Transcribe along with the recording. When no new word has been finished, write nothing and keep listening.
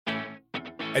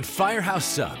At Firehouse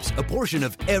Subs, a portion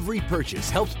of every purchase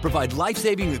helps provide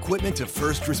life-saving equipment to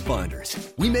first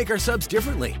responders. We make our subs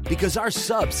differently because our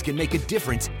subs can make a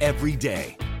difference every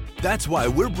day. That's why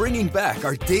we're bringing back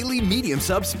our daily medium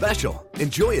sub special.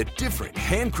 Enjoy a different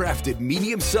handcrafted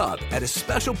medium sub at a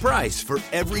special price for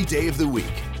every day of the week.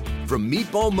 From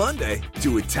Meatball Monday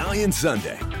to Italian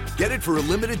Sunday. Get it for a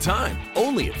limited time,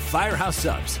 only at Firehouse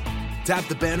Subs. Tap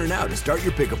the banner now to start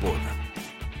your pickup order.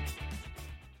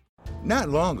 Not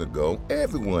long ago,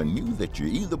 everyone knew that you're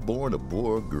either born a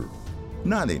boy or a girl.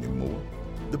 Not anymore.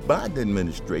 The Biden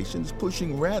administration is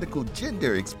pushing radical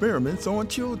gender experiments on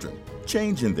children,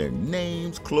 changing their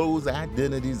names, clothes,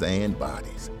 identities, and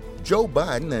bodies. Joe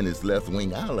Biden and his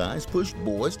left-wing allies pushed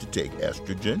boys to take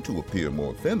estrogen to appear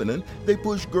more feminine. They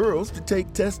pushed girls to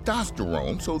take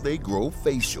testosterone so they grow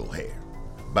facial hair.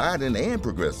 Biden and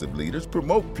progressive leaders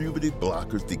promote puberty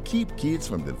blockers to keep kids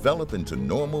from developing to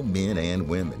normal men and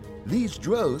women. These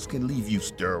drugs can leave you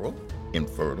sterile,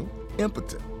 infertile,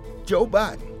 impotent. Joe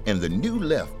Biden and the new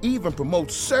left even promote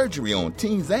surgery on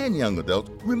teens and young adults,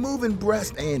 removing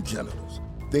breasts and genitals.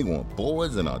 They want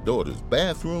boys in our daughters'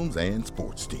 bathrooms and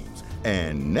sports teams.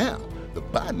 And now, the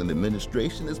Biden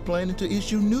administration is planning to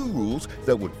issue new rules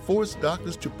that would force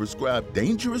doctors to prescribe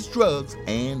dangerous drugs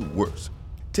and worse.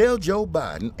 Tell Joe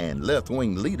Biden and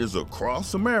left-wing leaders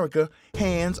across America,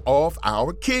 hands off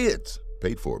our kids.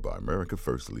 Paid for by America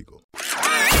First Legal.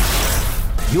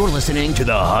 You're listening to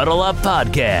the Huddle Up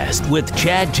Podcast with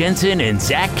Chad Jensen and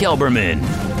Zach Kelberman.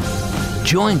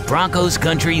 Join Broncos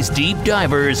Country's deep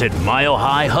divers at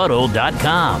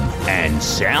milehighhuddle.com and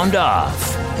sound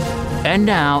off. And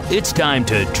now it's time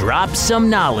to drop some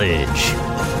knowledge.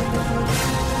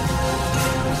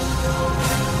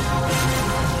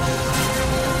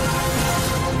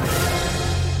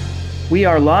 We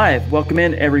are live. Welcome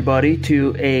in, everybody,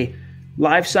 to a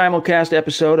live simulcast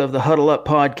episode of the Huddle Up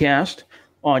Podcast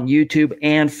on YouTube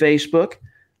and Facebook.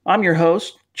 I'm your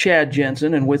host, Chad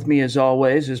Jensen, and with me, as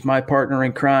always, is my partner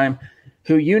in crime,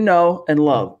 who you know and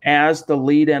love as the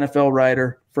lead NFL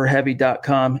writer for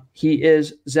Heavy.com. He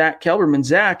is Zach Kelberman.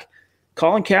 Zach,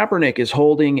 Colin Kaepernick is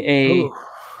holding a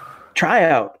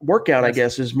workout, I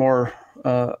guess is more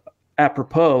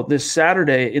apropos, this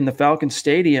Saturday in the Falcons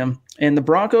Stadium, and the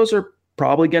Broncos are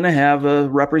probably going to have a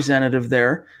representative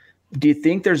there. Do you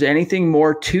think there's anything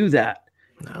more to that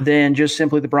than just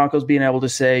simply the Broncos being able to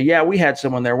say, yeah, we had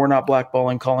someone there. We're not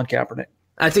blackballing Colin Kaepernick?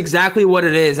 That's exactly what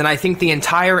it is. And I think the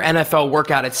entire NFL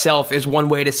workout itself is one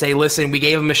way to say, listen, we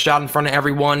gave him a shot in front of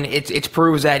everyone. It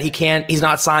proves that he's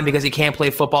not signed because he can't play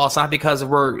football. It's not because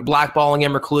we're blackballing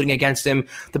him or colluding against him.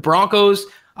 The Broncos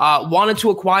wanted to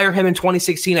acquire him in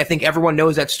 2016. I think everyone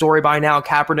knows that story by now.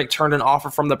 Kaepernick turned an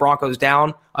offer from the Broncos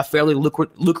down, a fairly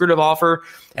lucrative offer,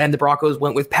 and the Broncos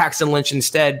went with Paxton Lynch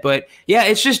instead. But yeah,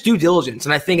 it's just due diligence,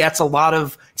 and I think that's a lot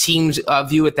of teams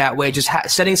view it that way. Just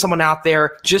setting someone out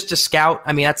there just to scout.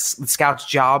 I mean, that's the scout's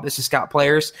job, is to scout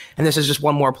players, and this is just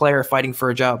one more player fighting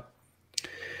for a job.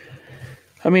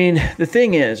 I mean, the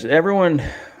thing is,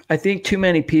 I think too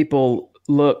many people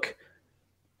look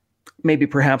maybe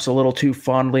perhaps a little too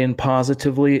fondly and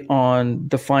positively on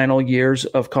the final years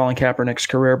of Colin Kaepernick's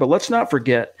career. But let's not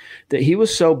forget that he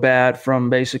was so bad from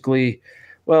basically,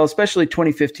 well, especially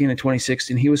 2015 and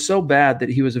 2016, he was so bad that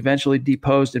he was eventually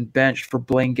deposed and benched for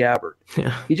Blaine Gabbert.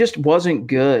 Yeah. He just wasn't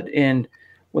good. And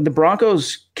when the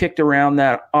Broncos kicked around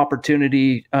that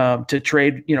opportunity to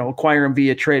trade, acquire him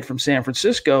via trade from San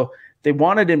Francisco, they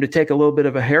wanted him to take a little bit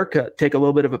of a haircut, take a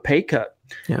little bit of a pay cut.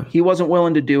 Yeah. He wasn't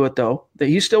willing to do it, though. That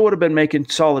he still would have been making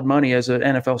solid money as an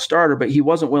NFL starter, but he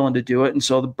wasn't willing to do it. And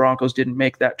so the Broncos didn't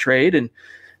make that trade, and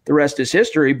the rest is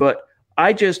history. But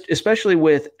I just, especially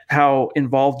with how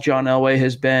involved John Elway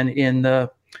has been in the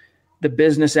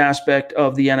business aspect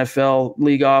of the NFL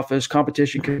league office,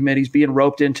 competition committees, being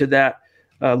roped into that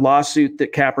lawsuit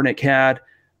that Kaepernick had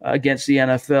against the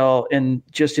NFL, and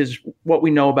just what we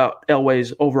know about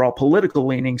Elway's overall political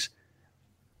leanings,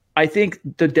 I think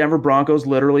the Denver Broncos,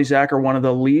 literally, Zach, are one of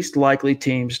the least likely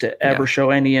teams to ever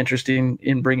show any interest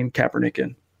in bringing Kaepernick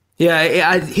in.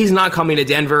 Yeah, he's not coming to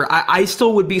Denver. I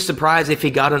still would be surprised if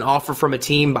he got an offer from a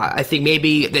team. I think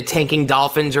maybe the tanking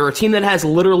Dolphins or a team that has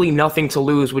literally nothing to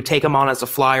lose would take him on as a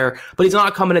flyer. But he's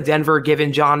not coming to Denver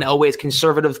given John Elway's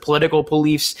conservative political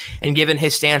beliefs and given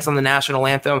his stance on the national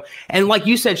anthem. And like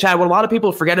you said, Chad, what a lot of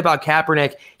people forget about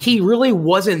Kaepernick, he really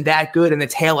wasn't that good in the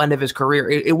tail end of his career.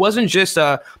 It wasn't just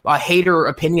a hater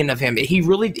opinion of him.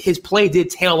 His play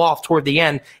did tail off toward the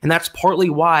end. And that's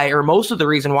partly why, or most of the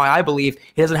reason why, I believe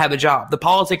he doesn't have a job. The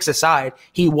politics aside,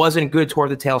 he wasn't good toward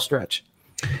the tail stretch.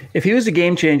 If he was a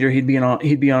game changer, he'd be on an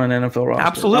NFL roster.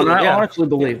 Absolutely. I honestly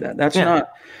believe that. That's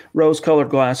not rose-colored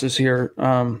glasses here.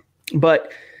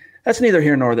 But that's neither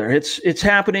here nor there. It's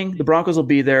happening. The Broncos will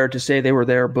be there to say they were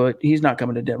there, but he's not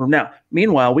coming to Denver. Now,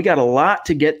 meanwhile, we got a lot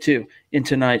to get to in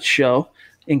tonight's show,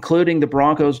 including the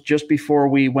Broncos just before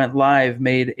we went live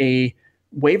made a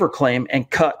waiver claim and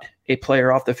cut a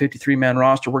player off the 53-man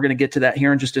roster. We're going to get to that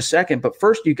here in just a second. But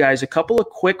first, you guys, a couple of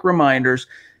quick reminders.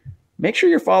 Make sure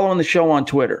you're following the show on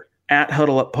Twitter,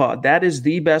 @HuddleUpPod. That is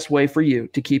the best way for you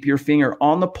to keep your finger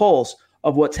on the pulse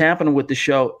of what's happening with the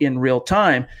show in real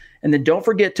time. And then don't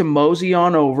forget to mosey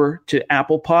on over to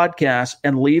Apple Podcasts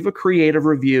and leave a creative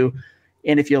review.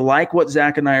 And if you like what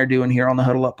Zach and I are doing here on the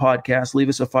Huddle Up Podcast, leave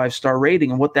us a 5-star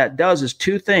rating. And what that does is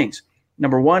two things.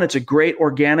 Number one, it's a great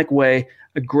organic way,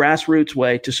 a grassroots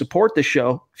way to support the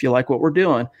show if you like what we're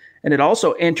doing. And it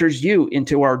also enters you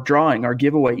into our drawing, our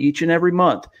giveaway each and every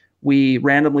month. We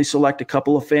randomly select a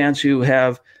couple of fans who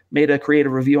have made a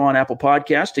creative review on Apple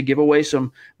Podcasts to give away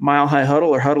some Mile High Huddle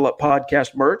or Huddle Up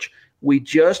Podcast merch. We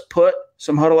just put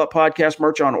some Huddle Up Podcast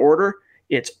merch on order.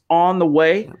 It's on the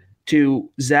way to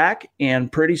Zach,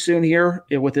 and pretty soon here,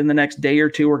 within the next day or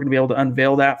two, we're going to be able to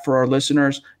unveil that for our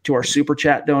listeners, to our Super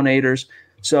Chat donators.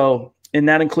 So, and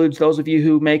that includes those of you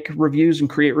who make reviews and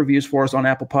create reviews for us on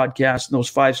Apple Podcasts. And those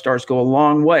 5 stars go a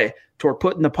long way toward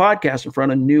putting the podcast in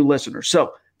front of new listeners.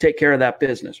 So take care of that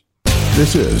business.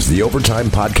 This is the Overtime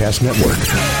Podcast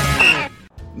Network.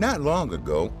 Not long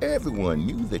ago, everyone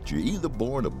knew that you're either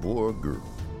born a boy or girl.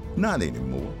 Not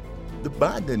anymore. The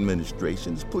Biden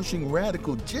administration is pushing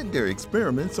radical gender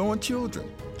experiments on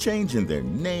children, changing their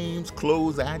names,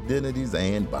 clothes, identities,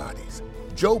 and bodies.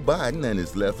 Joe Biden and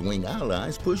his left-wing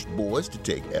allies push boys to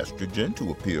take estrogen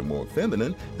to appear more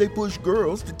feminine. They push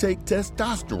girls to take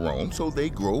testosterone so they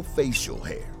grow facial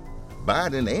hair.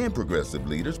 Biden and progressive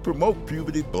leaders promote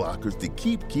puberty blockers to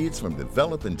keep kids from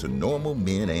developing to normal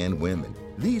men and women.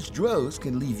 These drugs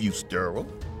can leave you sterile,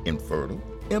 infertile,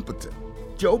 impotent.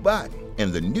 Joe Biden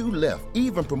and the new left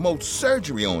even promote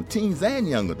surgery on teens and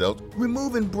young adults,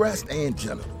 removing breasts and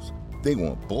genitals. They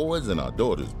want boys in our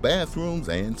daughters' bathrooms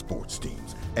and sports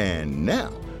teams. And now,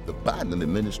 the Biden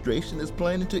administration is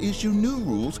planning to issue new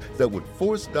rules that would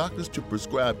force doctors to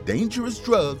prescribe dangerous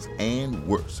drugs and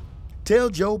worse. Tell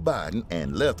Joe Biden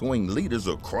and left-wing leaders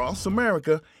across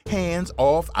America, hands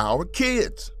off our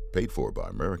kids. Paid for by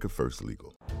America First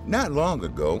Legal. Not long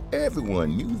ago,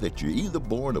 everyone knew that you're either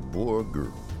born a boy or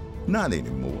girl. Not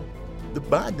anymore. The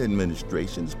Biden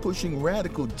administration is pushing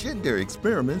radical gender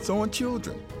experiments on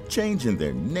children, changing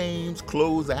their names,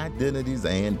 clothes, identities,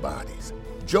 and bodies.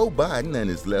 Joe Biden and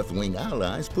his left-wing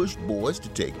allies push boys to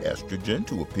take estrogen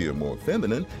to appear more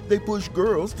feminine. They push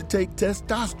girls to take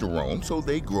testosterone so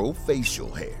they grow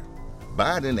facial hair.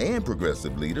 Biden and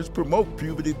progressive leaders promote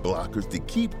puberty blockers to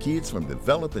keep kids from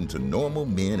developing to normal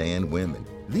men and women.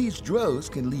 These drugs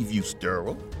can leave you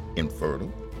sterile,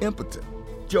 infertile, impotent.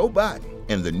 Joe Biden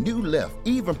and the new left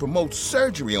even promote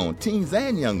surgery on teens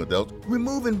and young adults,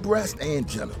 removing breasts and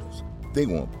genitals. They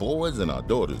want boys in our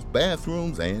daughters'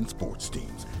 bathrooms and sports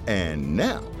teams. And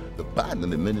now, the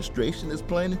Biden administration is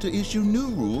planning to issue new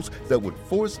rules that would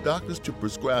force doctors to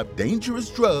prescribe dangerous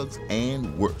drugs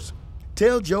and worse.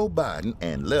 Tell Joe Biden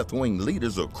and left-wing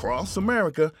leaders across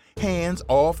America, hands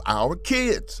off our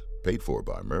kids. Paid for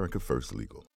by America First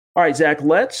Legal. All right, Zach,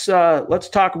 let's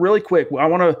talk really quick. I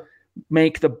want to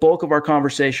make the bulk of our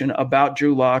conversation about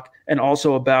Drew Lock and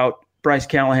also about Bryce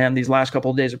Callahan these last couple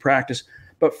of days of practice.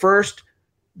 But first,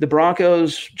 the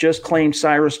Broncos just claimed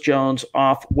Cyrus Jones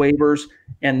off waivers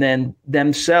and then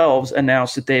themselves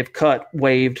announced that they've cut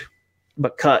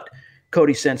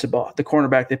Cody Sensabaugh, the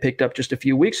cornerback they picked up just a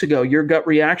few weeks ago. Your gut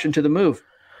reaction to the move?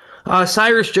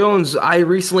 Cyrus Jones, I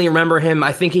recently remember him.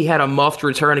 I think he had a muffed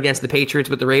return against the Patriots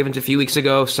with the Ravens a few weeks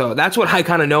ago. So that's what I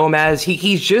kind of know him as.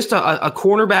 He's just a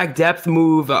cornerback depth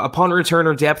move, a punt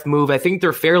returner depth move. I think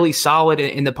they're fairly solid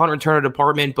in the punt returner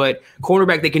department, but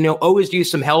cornerback, they can always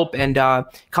use some help and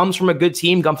comes from a good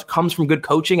team, comes from good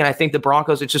coaching. And I think the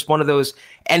Broncos, it's just one of those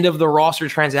end of the roster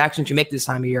transactions you make this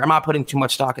time of year. I'm not putting too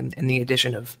much stock in the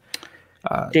addition of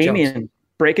Damian. Jones.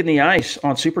 Breaking the ice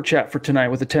on Super Chat for tonight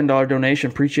with a $10 donation.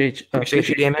 Appreciate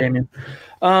you, Damian.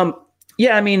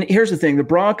 Yeah, I mean, here's the thing. The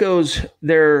Broncos,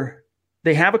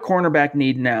 they have a cornerback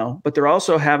need now, but they're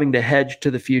also having to hedge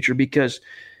to the future because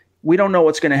we don't know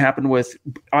what's going to happen with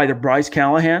either Bryce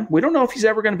Callahan. We don't know if he's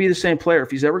ever going to be the same player,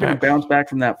 if he's ever going to bounce back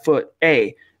from that foot.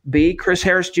 A. B. Chris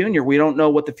Harris Jr. We don't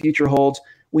know what the future holds.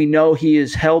 We know he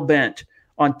is hell-bent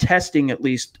on testing at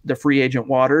least the free agent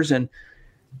waters, and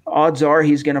odds are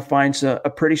he's going to find a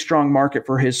pretty strong market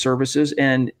for his services,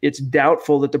 and it's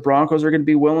doubtful that the Broncos are going to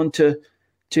be willing to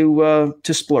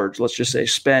splurge, let's just say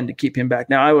spend to keep him back.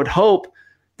 Now, I would hope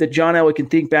that John Elway can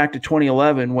think back to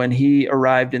 2011 when he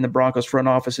arrived in the Broncos front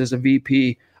office as a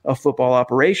VP of football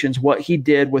operations, what he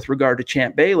did with regard to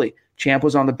Champ Bailey. Champ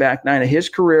was on the back nine of his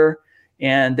career,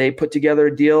 and they put together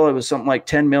a deal. It was something like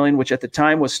 $10 million, which at the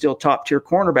time was still top-tier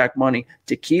cornerback money,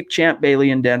 to keep Champ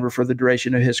Bailey in Denver for the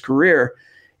duration of his career.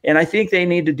 And I think they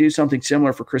need to do something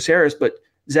similar for Chris Harris, but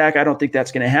Zach, I don't think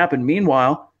that's going to happen.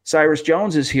 Meanwhile, Cyrus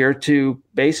Jones is here to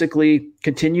basically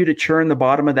continue to churn the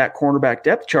bottom of that cornerback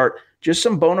depth chart. Just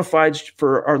some bona fides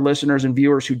for our listeners and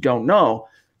viewers who don't know.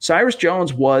 Cyrus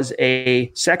Jones was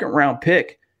a second-round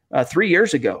pick 3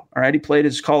 years ago. All right, he played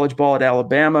his college ball at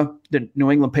Alabama. The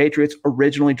New England Patriots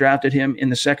originally drafted him in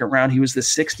the second round. He was the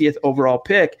 60th overall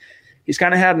pick. He's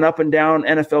kind of had an up-and-down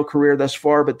NFL career thus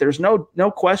far, but there's no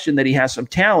question that he has some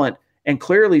talent. And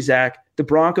clearly, Zach, the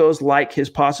Broncos like his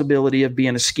possibility of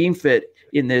being a scheme fit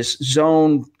in this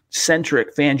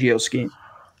zone-centric Fangio scheme.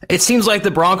 It seems like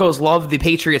the Broncos love the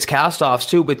Patriots castoffs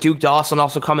too, with Duke Dawson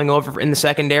also coming over in the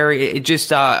secondary. It just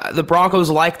the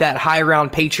Broncos like that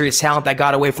high-round Patriots talent that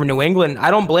got away from New England. I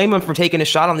don't blame them for taking a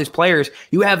shot on these players.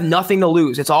 You have nothing to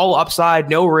lose. It's all upside,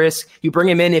 no risk. You bring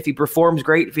him in. If he performs,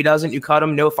 great. If he doesn't, you cut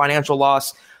him. No financial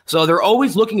loss. So they're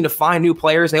always looking to find new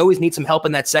players. They always need some help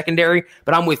in that secondary.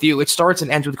 But I'm with you. It starts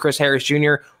and ends with Chris Harris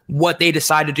Jr. What they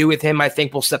decide to do with him, I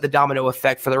think, will set the domino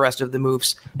effect for the rest of the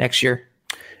moves next year.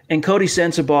 And Cody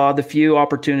Sensabaugh, the few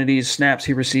opportunities, snaps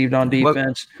he received on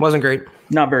defense. Wasn't great.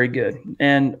 Not very good.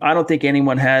 And I don't think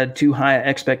anyone had too high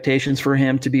expectations for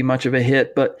him to be much of a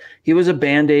hit, but he was a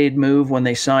Band-Aid move when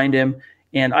they signed him.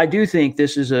 And I do think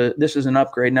this is an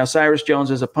upgrade. Now, Cyrus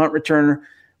Jones as a punt returner,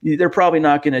 they're probably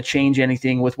not going to change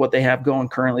anything with what they have going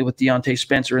currently with Deontay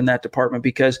Spencer in that department,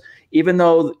 because even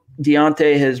though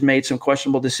Deontay has made some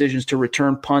questionable decisions to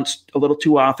return punts a little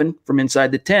too often from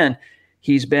inside the 10,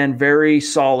 he's been very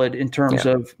solid in terms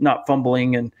of not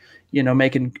fumbling and,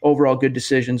 making overall good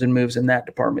decisions and moves in that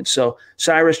department. So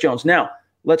Cyrus Jones. Now,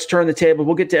 let's turn the table.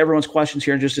 We'll get to everyone's questions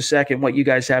here in just a second, what you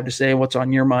guys have to say and what's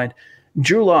on your mind.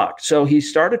 Drew Lock. So he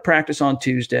started practice on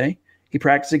Tuesday. He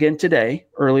practiced again today,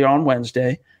 early on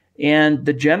Wednesday. And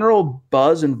the general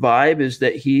buzz and vibe is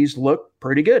that he's looked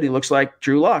pretty good. He looks like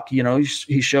Drew Lock. He's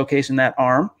showcasing that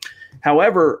arm.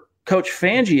 However, Coach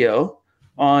Fangio,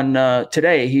 on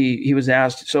today, he was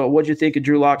asked, so what'd you think of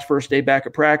Drew Lock's first day back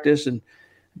at practice? And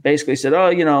basically said,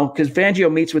 because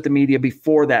Fangio meets with the media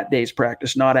before that day's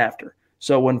practice, not after.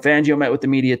 So when Fangio met with the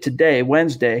media today,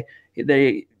 Wednesday,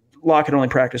 Lock had only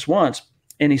practiced once.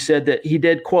 And he said that he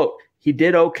did, quote, he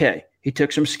did okay. He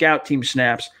took some scout team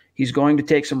snaps. He's going to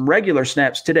take some regular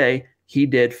snaps today. He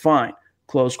did fine,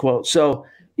 close quote. So,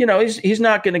 he's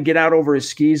not going to get out over his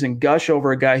skis and gush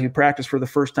over a guy who practiced for the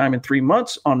first time in 3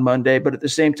 months on Monday. But at the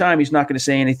same time, he's not going to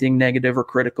say anything negative or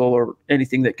critical or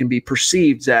anything that can be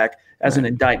perceived, Zach, as an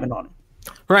indictment on him.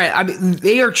 Right. I mean,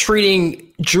 they are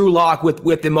treating Drew Lock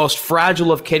with the most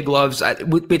fragile of kid gloves.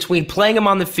 Between playing him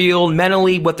on the field,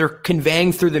 mentally, what they're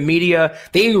conveying through the media,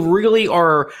 they really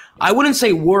are, I wouldn't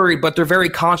say worried, but they're very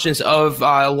conscious of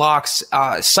Lock's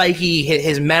psyche,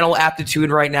 his mental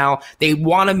aptitude right now. They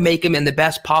want to make him in the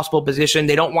best possible position.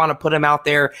 They don't want to put him out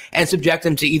there and subject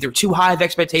him to either too high of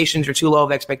expectations or too low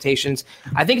of expectations.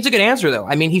 I think it's a good answer, though.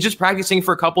 I mean, he's just practicing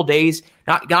for a couple days,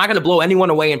 not going to blow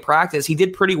anyone away in practice. He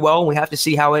did pretty well, and we have to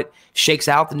see how it shakes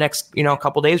out the next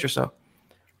couple days or so.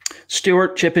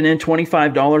 Stuart chipping in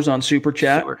 $25 on Super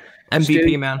Chat. Sure. MVP,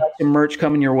 Stu, man. Some merch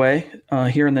coming your way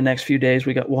here in the next few days.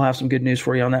 We'll have some good news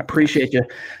for you on that. Appreciate you.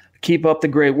 Keep up the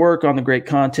great work on the great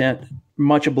content.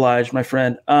 Much obliged, my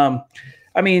friend.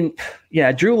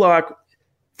 Drew Lock,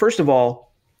 first of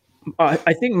all,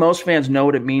 I think most fans know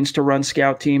what it means to run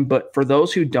scout team, but for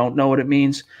those who don't know what it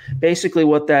means, basically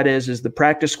what that is the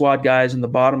practice squad guys and the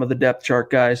bottom of the depth chart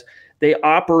guys. They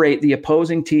operate the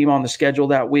opposing team on the schedule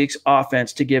that week's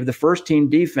offense to give the first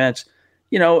team defense,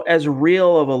 as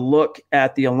real of a look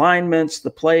at the alignments,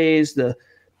 the plays,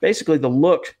 basically the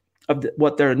look of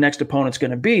what their next opponent's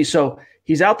going to be. So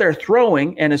he's out there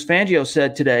throwing, and as Fangio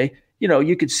said today,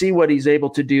 you could see what he's able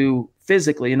to do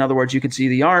physically. In other words, you can see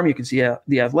the arm, you can see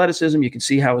the athleticism, you can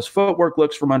see how his footwork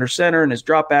looks from under center and his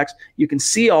dropbacks. You can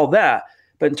see all that.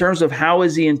 But in terms of how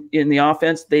is he in the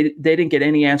offense, they didn't get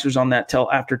any answers on that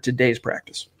till after today's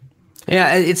practice.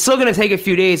 Yeah, it's still going to take a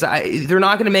few days. They're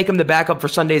not going to make him the backup for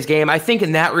Sunday's game. I think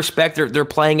in that respect, they're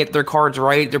playing it their cards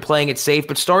right. They're playing it safe.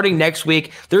 But starting next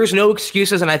week, there's no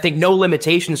excuses and I think no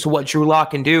limitations to what Drew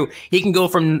Lock can do. He can go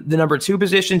from the number 2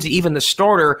 position to even the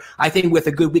starter, I think, with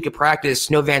a good week of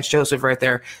practice. No Vance Joseph right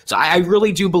there. So I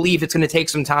really do believe it's going to take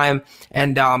some time.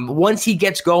 And once he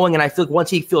gets going, and I feel like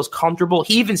once he feels comfortable,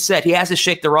 he even said he has to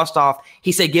shake the rust off.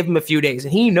 He said give him a few days.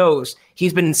 And he knows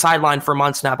he's been sidelined for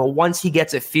months now, but once he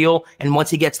gets a feel and once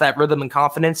he gets that rhythm and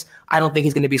confidence, I don't think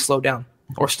he's going to be slowed down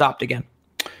or stopped again.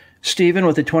 Steven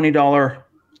with a $20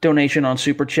 donation on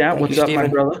Super Chat. What's up, my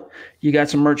brother? You got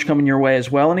some merch coming your way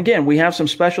as well. And again, we have some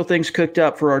special things cooked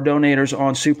up for our donators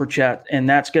on Super Chat, and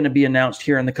that's going to be announced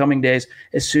here in the coming days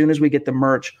as soon as we get the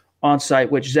merch on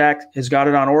site, which Zach has got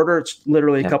it on order. It's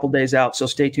literally a couple days out, so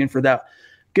stay tuned for that.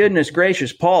 Goodness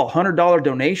gracious, Paul, $100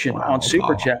 donation on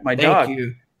Super Chat. My dog,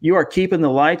 you are keeping the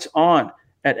lights on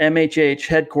at MHH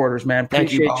headquarters, man.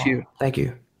 Appreciate you. Thank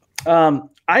you.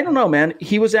 I don't know, man.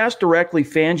 He was asked directly,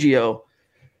 Fangio,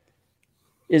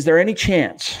 is there any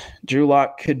chance Drew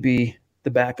Lock could be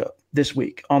the backup this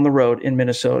week on the road in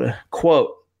Minnesota?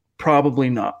 Quote, probably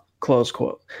not, close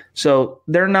quote. So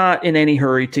they're not in any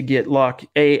hurry to get Lock,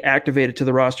 A, activated to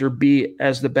the roster, B,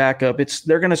 as the backup.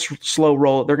 They're going to slow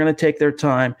roll it. They're going to take their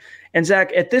time. And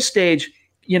Zach, at this stage,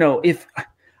 if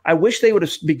I wish they would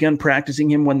have begun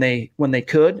practicing him when they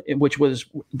could, which was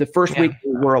the first week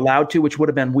we were allowed to, which would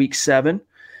have been week 7.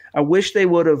 I wish they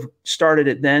would have started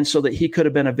it then so that he could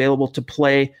have been available to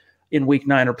play in week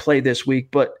 9 or play this week.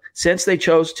 But since they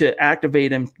chose to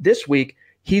activate him this week,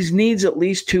 he needs at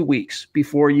least 2 weeks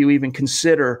before you even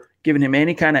consider giving him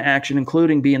any kind of action,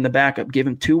 including being the backup. Give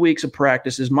him 2 weeks of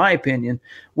practice is my opinion,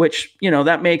 which,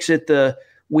 that makes it the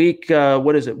week,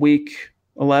 week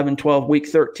 11, 12, week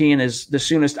 13 is the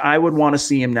soonest I would want to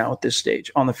see him now at this stage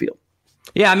on the field.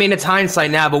 Yeah, I mean, it's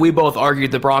hindsight now, but we both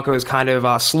argued the Broncos kind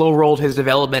of slow-rolled his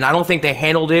development. I don't think they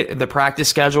handled it, the practice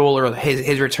schedule or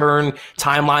his return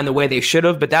timeline the way they should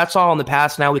have, but that's all in the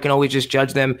past now. We can always just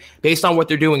judge them based on what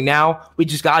they're doing now. We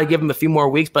just got to give him a few more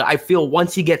weeks, but I feel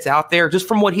once he gets out there, just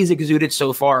from what he's exuded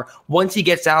so far, once he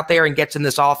gets out there and gets in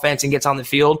this offense and gets on the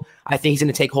field, I think he's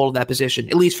going to take hold of that position,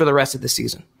 at least for the rest of the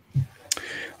season.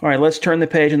 All right, let's turn the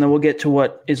page, and then we'll get to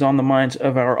what is on the minds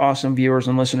of our awesome viewers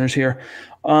and listeners here.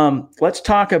 Let's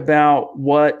talk about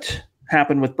what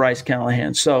happened with Bryce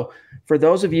Callahan. So for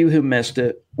those of you who missed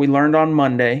it, we learned on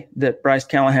Monday that Bryce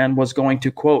Callahan was going to,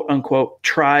 quote unquote,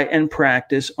 try and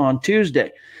practice on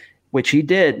Tuesday, which he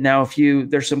did. Now,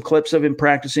 there's some clips of him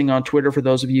practicing on Twitter for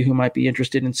those of you who might be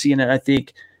interested in seeing it. I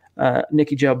think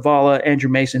Nikki Jabvala,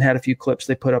 Andrew Mason had a few clips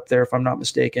they put up there, if I'm not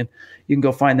mistaken. You can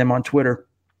go find them on Twitter.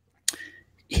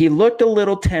 He looked a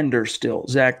little tender still,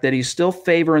 Zach, that he's still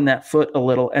favoring that foot a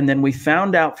little. And then we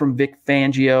found out from Vic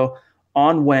Fangio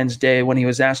on Wednesday when he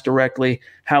was asked directly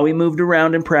how he moved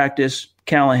around in practice,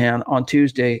 Callahan, on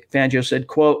Tuesday. Fangio said,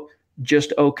 quote,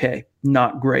 just okay,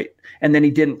 not great. And then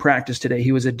he didn't practice today.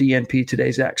 He was a DNP today,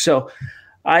 Zach. So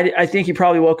I think he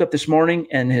probably woke up this morning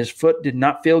and his foot did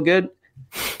not feel good.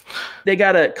 They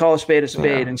got to call a spade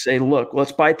and say, look,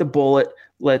 let's bite the bullet.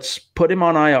 Let's put him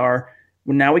on IR.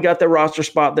 Now we got the roster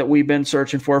spot that we've been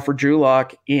searching for Drew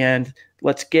Lock, and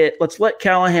let's let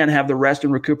Callahan have the rest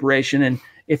and recuperation. And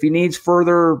if he needs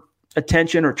further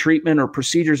attention or treatment or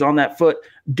procedures on that foot,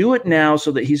 do it now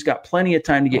so that he's got plenty of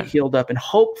time to get healed up and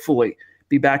hopefully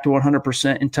be back to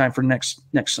 100% in time for next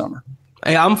summer.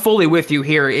 I'm fully with you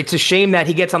here. It's a shame that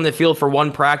he gets on the field for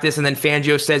one practice and then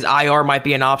Fangio says IR might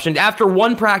be an option. After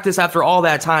one practice, after all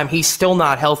that time, he's still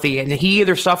not healthy. And he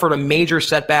either suffered a major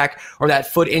setback or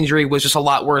that foot injury was just a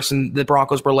lot worse than the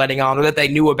Broncos were letting on or that they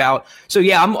knew about. So,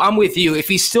 yeah, I'm with you. If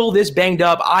he's still this banged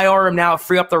up, IR him now,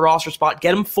 free up the roster spot,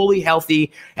 get him fully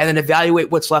healthy, and then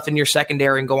evaluate what's left in your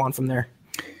secondary and go on from there.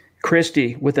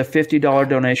 Christy with a $50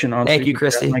 donation on. Thank you,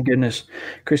 Christy. My goodness.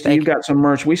 Christy, you've got some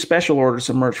merch. We special ordered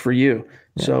some merch for you.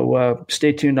 Yeah. So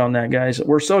stay tuned on that, guys.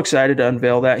 We're so excited to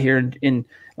unveil that here. In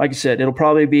like I said, it'll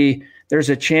probably be, there's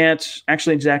a chance.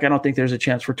 Actually, Zach, I don't think there's a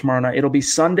chance for tomorrow night. It'll be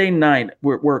Sunday night.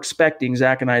 We're expecting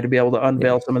Zach and I to be able to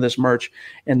unveil some of this merch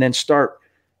and then start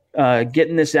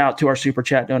getting this out to our Super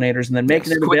Chat donators and then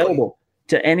making it available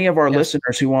to any of our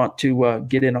listeners who want to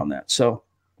get in on that. So,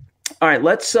 all right,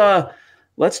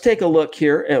 let's take a look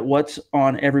here at what's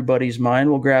on everybody's mind.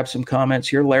 We'll grab some comments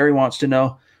here. Larry wants to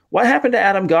know, what happened to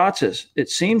Adam Gotsis? It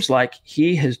seems like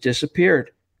he has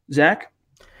disappeared. Zach?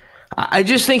 I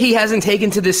just think he hasn't taken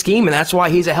to the scheme, and that's why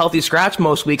he's a healthy scratch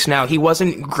most weeks now. He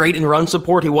wasn't great in run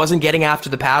support. He wasn't getting after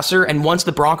the passer. And once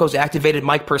the Broncos activated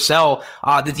Mike Purcell,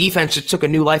 the defense just took a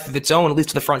new life of its own, at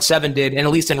least the front seven did, and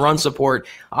at least in run support.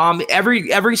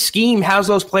 Every scheme has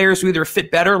those players who either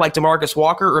fit better, like DeMarcus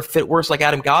Walker, or fit worse, like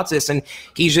Adam Gotsis, and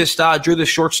he just drew the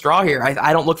short straw here.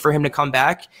 I don't look for him to come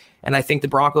back, and I think the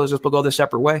Broncos will go the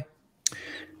separate way.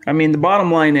 I mean, the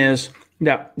bottom line is,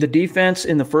 yeah, the defense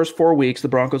in the first 4 weeks, the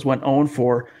Broncos went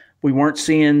 0-4. We weren't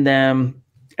seeing them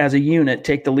as a unit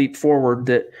take the leap forward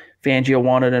that Fangio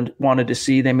wanted to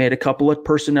see. They made a couple of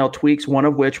personnel tweaks, one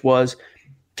of which was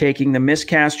taking the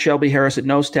miscast Shelby Harris at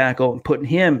nose tackle and putting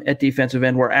him at defensive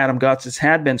end where Adam Gotsis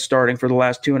had been starting for the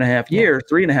last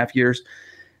 3.5 years,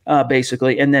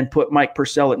 basically, and then put Mike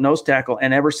Purcell at nose tackle.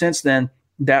 And ever since then,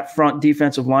 that front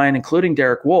defensive line, including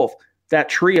Derek Wolfe, that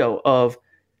trio of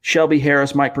Shelby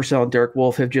Harris, Mike Purcell, and Derek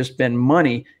Wolfe have just been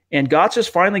money. And Gotsis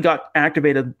finally got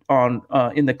activated on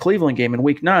in the Cleveland game in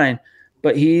Week 9,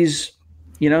 but he's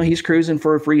cruising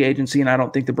for a free agency, and I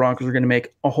don't think the Broncos are going to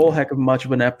make a whole heck of much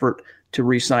of an effort to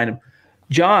re-sign him.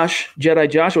 Jedi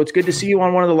Joshua, it's good to see you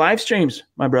on one of the live streams,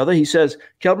 my brother. He says,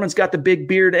 Kelberman's got the big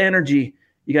beard energy.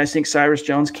 You guys think Cyrus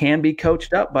Jones can be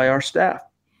coached up by our staff?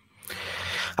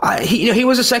 He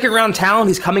was a second-round talent.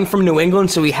 He's coming from New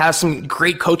England, so he has some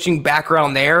great coaching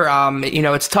background there.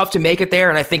 It's tough to make it there,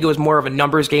 and I think it was more of a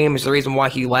numbers game is the reason why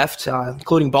he left,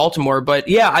 including Baltimore. But,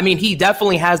 yeah, he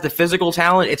definitely has the physical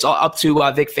talent. It's up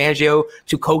to Vic Fangio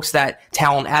to coax that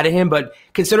talent out of him. But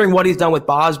considering what he's done with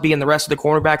Bosby and the rest of the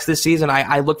cornerbacks this season,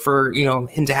 I look for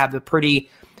him to have a pretty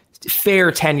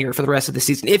fair tenure for the rest of the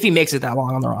season if he makes it that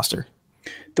long on the roster.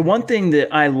 The one thing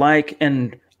that I like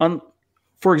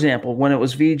for example, when it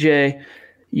was VJ,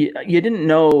 you didn't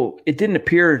know, it didn't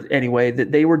appear anyway,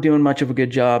 that they were doing much of a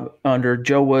good job under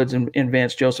Joe Woods and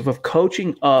Vance Joseph of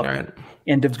coaching up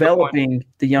and developing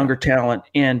the younger talent.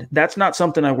 And that's not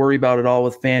something I worry about at all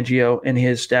with Fangio and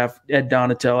his staff, Ed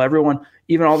Donatel, everyone,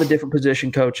 even all the different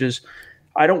position coaches.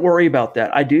 I don't worry about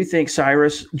that. I do think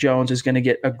Cyrus Jones is going to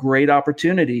get a great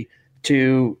opportunity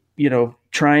to,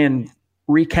 try and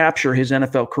recapture his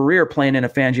NFL career playing in a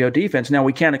Fangio defense. Now,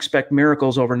 we can't expect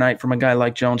miracles overnight from a guy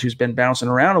like Jones who's been bouncing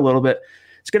around a little bit.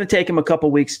 It's going to take him a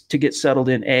couple weeks to get settled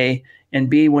in, A, and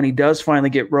B, when he does finally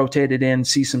get rotated in,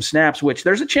 see some snaps, which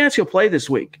there's a chance he'll play this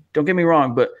week. Don't get me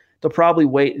wrong, but they'll probably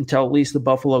wait until at least the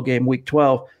Buffalo game, Week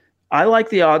 12. I like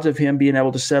the odds of him being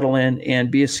able to settle in and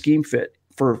be a scheme fit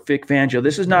for Vic Fangio.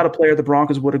 This is not a player the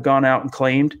Broncos would have gone out and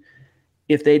claimed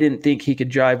if they didn't think he could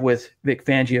jive with Vic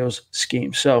Fangio's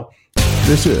scheme. So,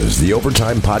 this is the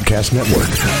Overtime Podcast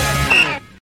Network.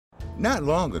 Not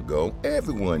long ago,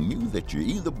 everyone knew that you're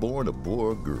either born a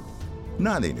boy or girl.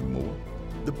 Not anymore.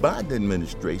 The Biden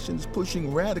administration is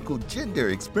pushing radical gender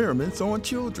experiments on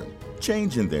children,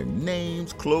 changing their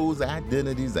names, clothes,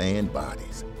 identities, and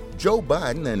bodies. Joe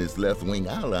Biden and his left-wing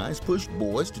allies push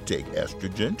boys to take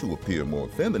estrogen to appear more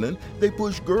feminine. They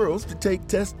push girls to take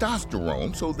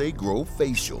testosterone so they grow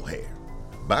facial hair.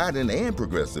 Biden and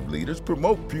progressive leaders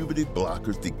promote puberty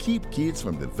blockers to keep kids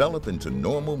from developing to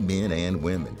normal men and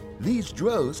women. These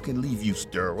drugs can leave you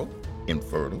sterile,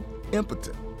 infertile,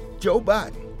 impotent. Joe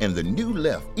Biden and the new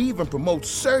left even promote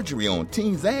surgery on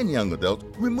teens and young adults,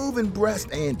 removing breasts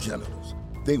and genitals.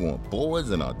 They want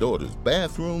boys in our daughters'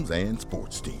 bathrooms and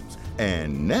sports teams.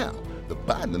 And now, the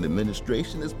Biden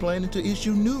administration is planning to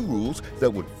issue new rules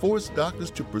that would force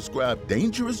doctors to prescribe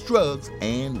dangerous drugs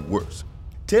and worse.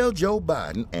 Tell Joe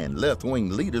Biden and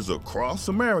left-wing leaders across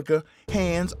America,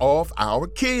 hands off our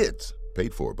kids.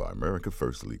 Paid for by America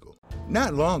First Legal.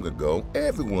 Not long ago,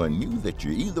 everyone knew that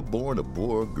you're either born a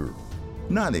boy or girl.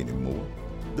 Not anymore.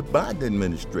 The Biden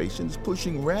administration is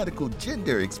pushing radical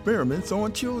gender experiments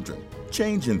on children,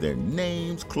 changing their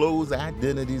names, clothes,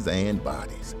 identities, and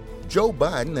bodies. Joe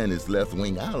Biden and his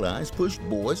left-wing allies push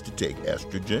boys to take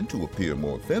estrogen to appear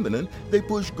more feminine. They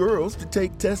push girls to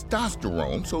take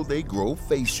testosterone so they grow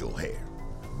facial hair.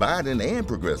 Biden and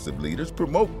progressive leaders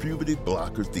promote puberty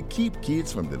blockers to keep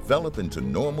kids from developing to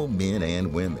normal men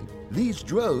and women. These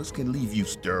drugs can leave you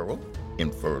sterile,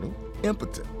 infertile,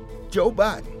 impotent. Joe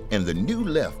Biden and the new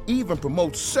left even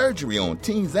promote surgery on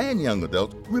teens and young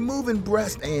adults, removing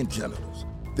breasts and genitals.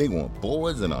 They want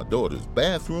boys in our daughters'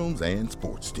 bathrooms and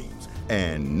sports teams.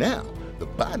 And now, the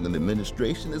Biden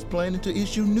administration is planning to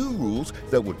issue new rules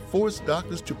that would force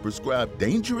doctors to prescribe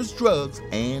dangerous drugs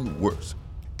and worse.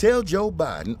 Tell Joe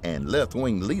Biden and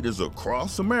left-wing leaders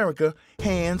across America,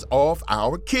 hands off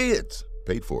our kids.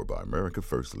 Paid for by America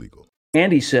First Legal.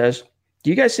 Andy says, do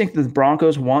you guys think that the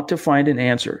Broncos want to find an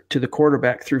answer to the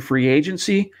quarterback through free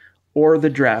agency or the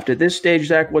draft? At this stage,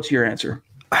 Zach, what's your answer?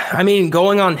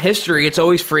 Going on history, it's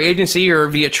always free agency or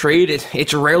via trade.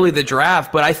 It's rarely the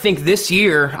draft. But I think this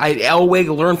year,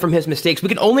 Elway learned from his mistakes. We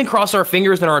can only cross our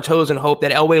fingers and our toes and hope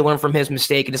that Elway learned from his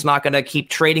mistake and is not going to keep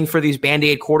trading for these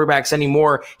Band-Aid quarterbacks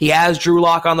anymore. He has Drew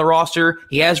Lock on the roster.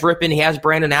 He has Rippon. He has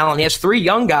Brandon Allen. He has 3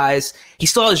 young guys. He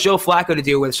still has Joe Flacco to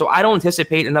deal with. So I don't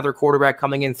anticipate another quarterback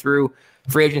coming in through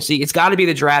free agency. It's got to be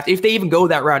the draft. If they even go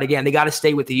that route again, they got to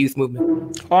stay with the youth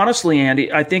movement. Honestly,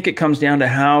 Andy, I think it comes down to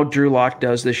how Drew Lock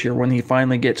does this year when he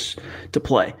finally gets to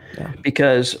play. Yeah.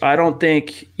 Because I don't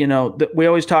think, we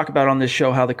always talk about on this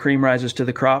show how the cream rises to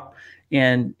the crop.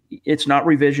 And it's not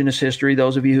revisionist history.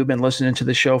 Those of you who've been listening to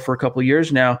the show for a couple of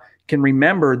years now can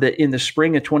remember that in the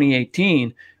spring of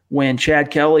 2018, when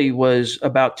Chad Kelly was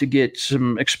about to get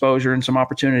some exposure and some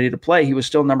opportunity to play, he was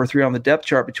still number 3 on the depth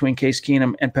chart between Case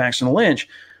Keenum and Paxton Lynch.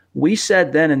 We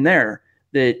said then and there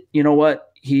that, you know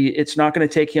what, it's not going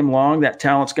to take him long. That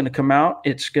talent's going to come out.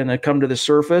 It's going to come to the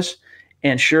surface.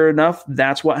 And sure enough,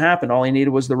 that's what happened. All he needed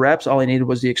was the reps. All he needed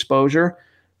was the exposure.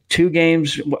 2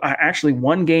 games, actually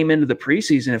 1 game into the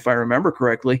preseason, if I remember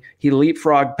correctly, he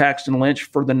leapfrogged Paxton Lynch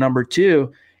for the number 2.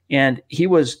 And it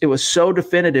was so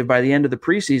definitive by the end of the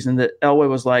preseason that Elway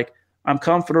was like, I'm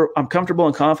comfortable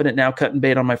and confident now cutting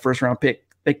bait on my first round pick.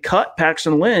 They cut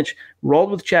Paxton Lynch,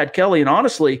 rolled with Chad Kelly. And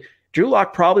honestly, Drew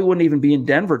Lock probably wouldn't even be in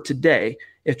Denver today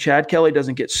if Chad Kelly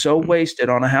doesn't get so wasted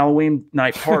on a Halloween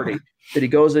night party that he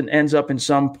goes and ends up in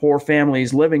some poor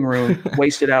family's living room,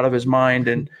 wasted out of his mind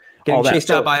and getting chased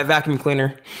out by a vacuum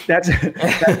cleaner. That's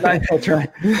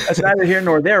neither here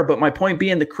nor there. But my point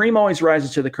being, the cream always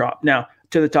rises to the top.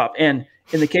 And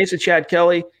in the case of Chad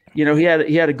Kelly, he had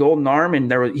a golden arm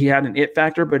and he had an it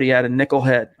factor, but he had a nickel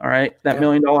head. All right. That $1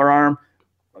 million arm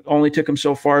only took him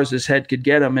so far as his head could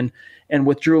get him. And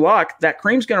with Drew Lock, that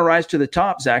cream's going to rise to the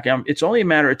top, Zach. It's only a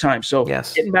matter of time. So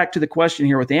Getting back to the question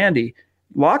here with Andy,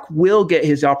 Lock will get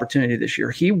his opportunity this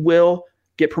year. He will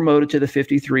get promoted to the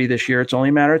 53 this year. It's only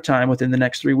a matter of time within the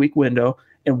next 3-week window.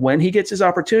 And when he gets his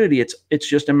opportunity, it's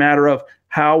just a matter of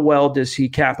how well does he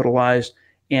capitalize,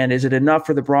 and is it enough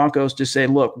for the Broncos to say,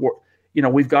 look,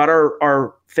 we've got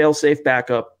our fail-safe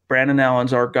backup. Brandon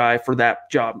Allen's our guy for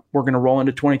that job. We're going to roll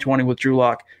into 2020 with Drew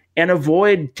Lock and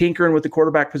avoid tinkering with the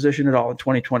quarterback position at all in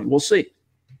 2020. We'll see.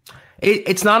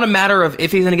 It's not a matter of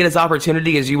if he's going to get his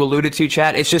opportunity, as you alluded to,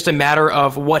 Chad. It's just a matter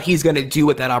of what he's going to do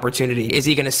with that opportunity. Is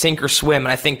he going to sink or swim?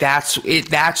 And I think that's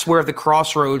where the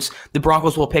crossroads, the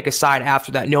Broncos will pick a side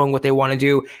after that, knowing what they want to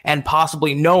do and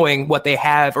possibly knowing what they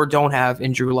have or don't have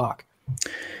in Drew Lock.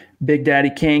 Big Daddy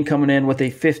Kane coming in with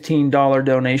a $15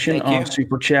 donation on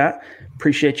Super Chat.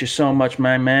 Appreciate you so much,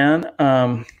 my man.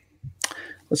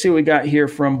 Let's see what we got here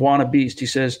from Wanna Beast. He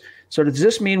says, so does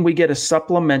this mean we get a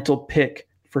supplemental pick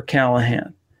for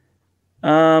Callahan?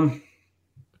 Well,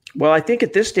 I think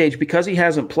at this stage, because he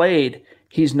hasn't played,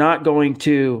 he's not going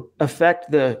to affect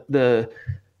the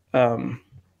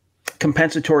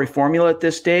compensatory formula at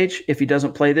this stage if he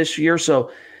doesn't play this year. So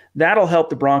that'll help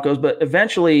the Broncos. But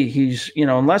eventually he's,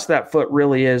 unless that foot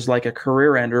really is like a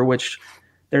career ender, which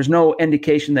there's no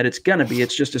indication that it's going to be,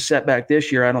 it's just a setback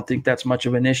this year. I don't think that's much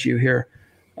of an issue here.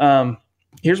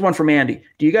 Here's one from Andy.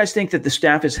 Do you guys think that the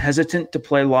staff is hesitant to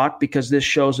play Lock because this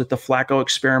shows that the Flacco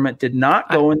experiment did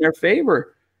not go in their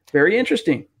favor? Very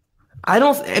interesting.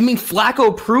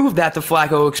 Flacco proved that the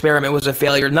Flacco experiment was a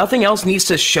failure. Nothing else needs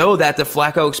to show that the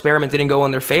Flacco experiment didn't go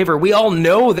in their favor. We all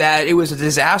know that it was a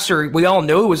disaster. We all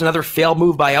know it was another failed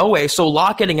move by Elway. So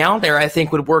Lock getting out there, I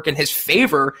think, would work in his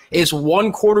favor. Is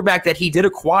one quarterback that he did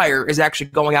acquire is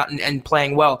actually going out and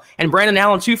playing well. And Brandon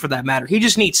Allen, too, for that matter. He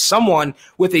just needs someone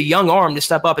with a young arm to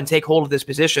step up and take hold of this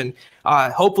position.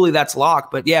 Hopefully that's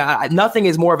Lock. But, yeah, nothing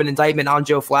is more of an indictment on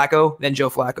Joe Flacco than Joe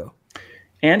Flacco.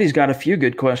 Andy's got a few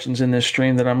good questions in this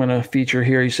stream that I'm going to feature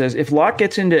here. He says, if Lock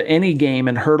gets into any game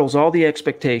and hurdles all the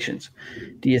expectations,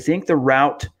 do you think the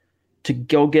route to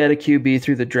go get a QB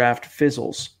through the draft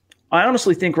fizzles? I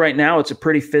honestly think right now it's a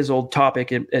pretty fizzled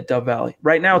topic at Dove Valley.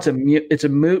 Right now it's a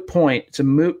moot point. It's a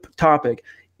moot topic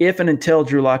if and until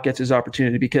Drew Lock gets his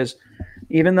opportunity, because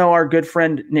even though our good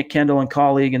friend Nick Kendall and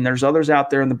colleague, and there's others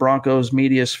out there in the Broncos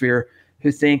media sphere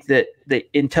who think that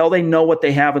until they know what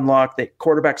they have in Lock, that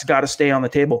quarterbacks got to stay on the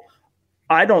table.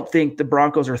 I don't think the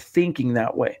Broncos are thinking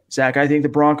that way, Zach. I think the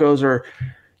Broncos are,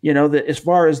 that as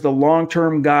far as the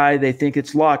long-term guy, they think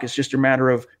it's Lock. It's just a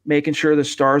matter of making sure the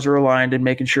stars are aligned and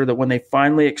making sure that when they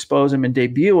finally expose him and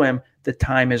debut him, the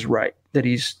time is right, that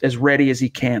he's as ready as he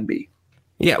can be.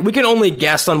 Yeah, we can only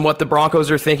guess on what the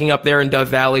Broncos are thinking up there in Dove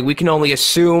Valley. We can only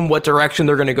assume what direction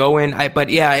they're going to go in.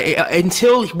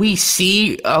 Until we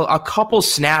see a couple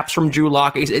snaps from Drew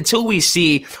Lock, until we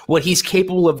see what he's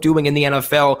capable of doing in the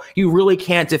NFL, you really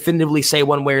can't definitively say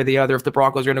one way or the other if the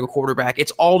Broncos are going to go quarterback.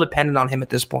 It's all dependent on him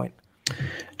at this point.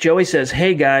 Joey says,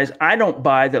 hey, guys, I don't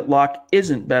buy that Lock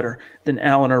isn't better than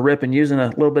Allen or Rypien, using a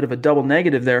little bit of a double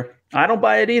negative there. I don't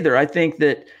buy it either. I think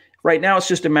that right now, it's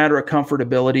just a matter of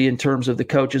comfortability in terms of the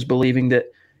coaches believing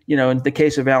that, in the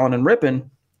case of Allen and Rypien,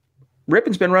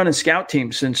 Rypien's been running scout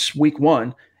teams since week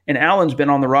 1, and Allen's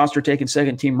been on the roster taking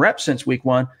second-team reps since week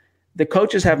 1. The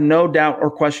coaches have no doubt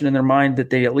or question in their mind that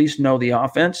they at least know the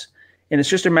offense, and it's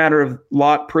just a matter of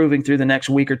Lock proving through the next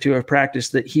week or two of practice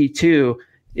that he, too,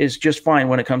 is just fine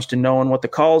when it comes to knowing what the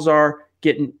calls are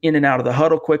getting in and out of the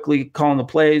huddle quickly, calling the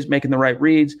plays, making the right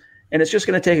reads. And it's just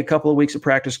going to take a couple of weeks of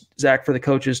practice, Zach, for the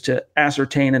coaches to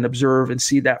ascertain and observe and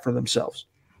see that for themselves.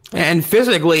 And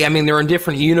physically, I mean, they're in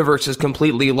different universes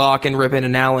completely, Locke and Rypien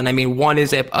and Allen. I mean, one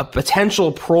is a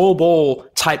potential Pro Bowl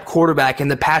type quarterback in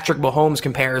the Patrick Mahomes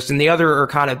comparison. The other are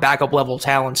kind of backup level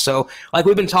talents. So like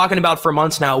we've been talking about for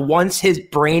months now, once his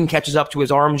brain catches up to his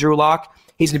arm, Drew Lock,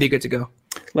 he's going to be good to go.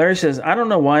 Larry says, I don't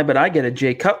know why, but I get a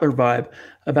Jay Cutler vibe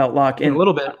about Locke. And a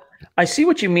little bit. I see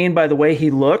what you mean by the way he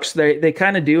looks. They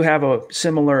kind of do have a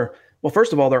similar. Well,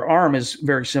 first of all, their arm is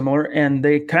very similar, and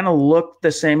they kind of look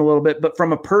the same a little bit. But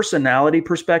from a personality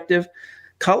perspective,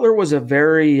 Cutler was a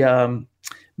very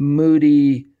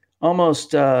moody,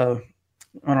 almost I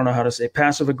don't know how to say,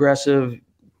 passive-aggressive,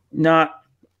 not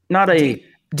a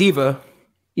diva.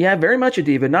 Yeah, very much a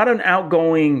diva. Not an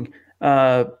outgoing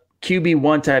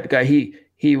QB1 type of guy.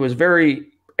 He was very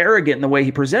arrogant in the way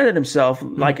he presented himself,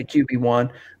 like a QB1.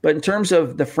 But in terms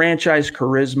of the franchise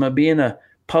charisma, being a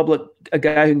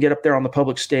guy who can get up there on the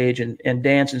public stage and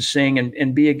dance and sing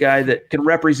and be a guy that can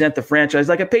represent the franchise,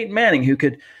 like a Peyton Manning who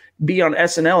could be on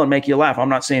SNL and make you laugh. I'm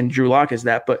not saying Drew Lock is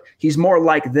that, but he's more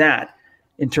like that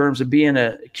in terms of being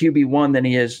a QB1 than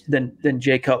he is than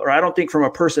Jay Cutler. I don't think from a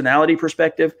personality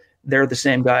perspective, they're the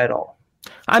same guy at all.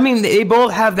 I mean, they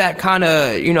both have that kind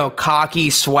of, cocky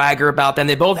swagger about them.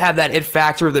 They both have that it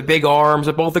factor of the big arms.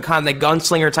 They're both the kind of the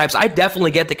gunslinger types. I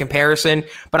definitely get the comparison,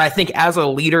 but I think as a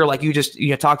leader, like you just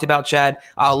talked about, Chad,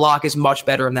 Locke is much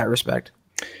better in that respect.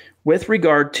 With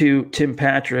regard to Tim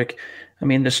Patrick, I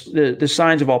mean, the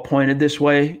signs have all pointed this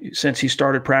way since he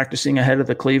started practicing ahead of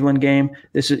the Cleveland game.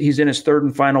 He's in his third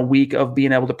and final week of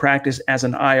being able to practice as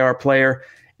an IR player.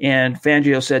 And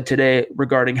Fangio said today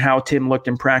regarding how Tim looked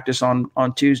in practice on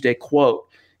Tuesday, quote,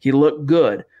 he looked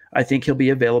good. I think he'll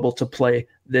be available to play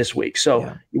this week.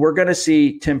 So We're going to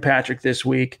see Tim Patrick this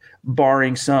week,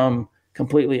 barring some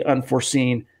completely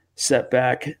unforeseen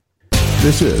setback.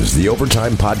 This is the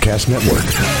Overtime Podcast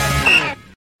Network.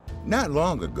 Not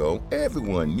long ago,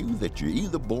 everyone knew that you're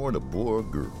either born a boy or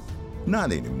girl.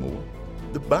 Not anymore.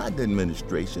 The Biden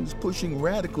administration is pushing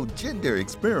radical gender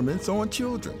experiments on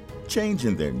children,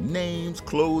 changing their names,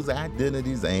 clothes,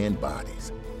 identities, and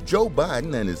bodies. Joe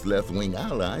Biden and his left-wing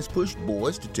allies push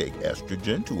boys to take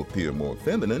estrogen to appear more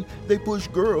feminine. They push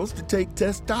girls to take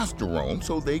testosterone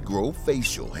so they grow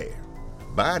facial hair.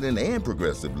 Biden and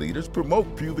progressive leaders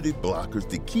promote puberty blockers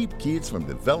to keep kids from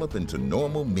developing to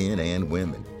normal men and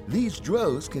women. These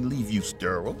drugs can leave you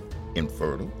sterile,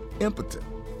 infertile, impotent.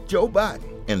 Joe Biden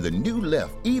and the New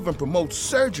Left even promote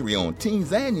surgery on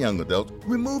teens and young adults,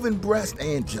 removing breasts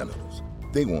and genitals.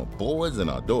 They want boys in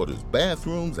our daughters'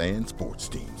 bathrooms and sports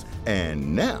teams.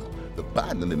 And now, the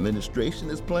Biden administration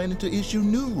is planning to issue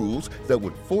new rules that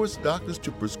would force doctors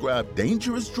to prescribe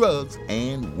dangerous drugs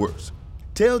and worse.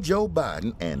 Tell Joe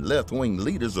Biden and left-wing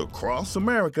leaders across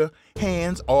America,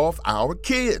 hands off our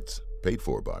kids. Paid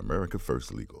for by America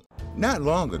First Legal. Not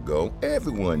long ago,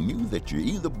 everyone knew that you're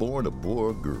either born a boy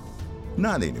or girl.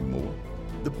 Not anymore.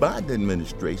 The Biden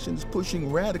administration is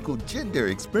pushing radical gender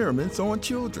experiments on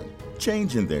children,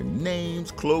 changing their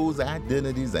names, clothes,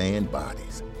 identities, and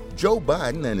bodies. Joe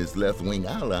Biden and his left-wing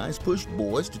allies push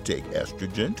boys to take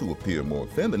estrogen to appear more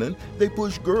feminine. They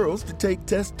push girls to take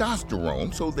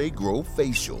testosterone so they grow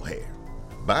facial hair.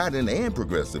 Biden and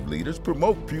progressive leaders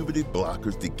promote puberty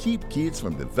blockers to keep kids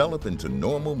from developing to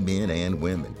normal men and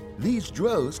women. These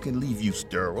drugs can leave you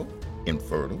sterile,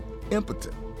 infertile,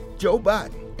 impotent. Joe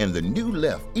Biden and the New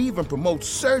Left even promote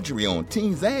surgery on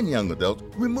teens and young adults,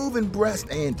 removing breasts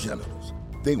and genitals.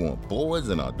 They want boys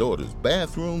in our daughters'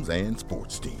 bathrooms and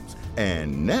sports teams.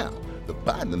 And now, the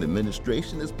Biden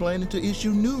administration is planning to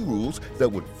issue new rules that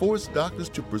would force doctors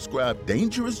to prescribe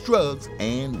dangerous drugs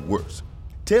and worse.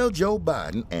 Tell Joe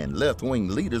Biden and left-wing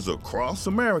leaders across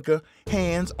America,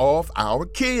 hands off our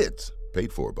kids.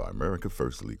 Paid for by America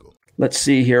First Legal. Let's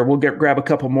see here. We'll grab a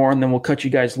couple more, and then we'll cut you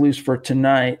guys loose for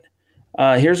tonight.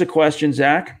 Here's a question,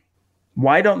 Zach.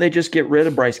 Why don't they just get rid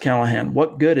of Bryce Callahan?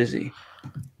 What good is he?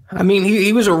 I mean,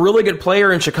 he was a really good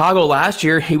player in Chicago last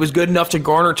year. He was good enough to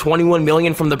garner $21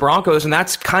 million from the Broncos, and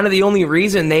that's kind of the only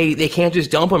reason they can't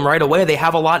just dump him right away. They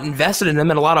have a lot invested in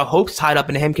him and a lot of hopes tied up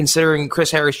in him, considering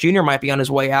Chris Harris Jr. might be on his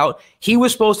way out. He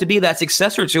was supposed to be that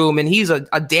successor to him, and he's a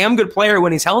damn good player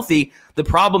when he's healthy. The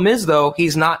problem is, though,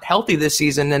 he's not healthy this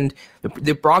season, and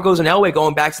the Broncos and Elway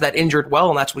going back to that injured well,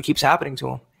 and that's what keeps happening to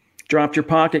him. Dropped Your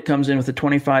Pocket comes in with a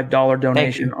 $25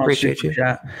 donation on Super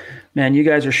Chat. Man, you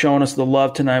guys are showing us the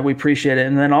love tonight. We appreciate it.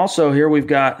 And then also here we've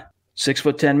got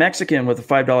 6'10" Mexican with a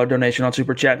 $5 donation on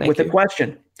Super Chat with a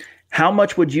question. How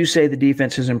much would you say the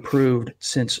defense has improved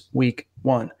since week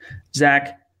one?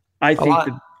 Zach, I think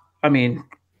I mean,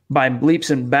 by leaps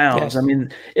and bounds. Yes. I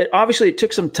mean, it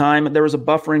took some time. There was a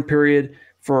buffering period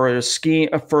for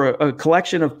a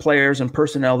collection of players and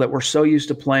personnel that were so used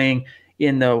to playing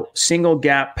in the single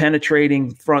gap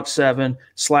penetrating front seven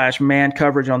 / man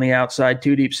coverage on the outside,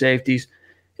 2 deep safeties.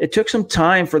 It took some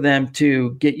time for them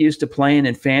to get used to playing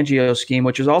in Fangio's scheme,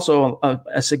 which is also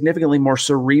a significantly more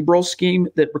cerebral scheme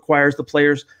that requires the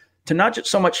players to not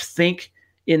just so much think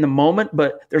in the moment,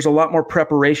 but there's a lot more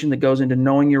preparation that goes into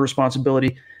knowing your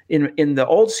responsibility. In the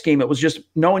old scheme, it was just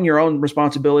knowing your own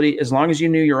responsibility. As long as you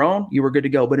knew your own, you were good to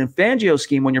go. But in Fangio's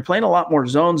scheme, when you're playing a lot more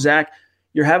zone, Zach,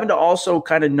 you're having to also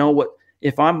kind of know what,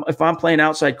 if I'm playing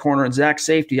outside corner and Zach's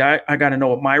safety, I got to know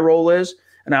what my role is.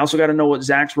 And I also got to know what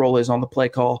Zach's role is on the play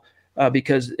call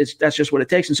because that's just what it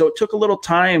takes. And so it took a little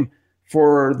time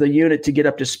for the unit to get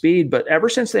up to speed. But ever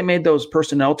since they made those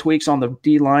personnel tweaks on the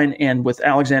D-line and with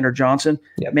Alexander Johnson,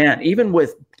 man, even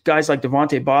with guys like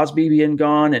Devontae Bosby being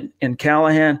gone and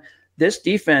Callahan, this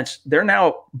defense, they're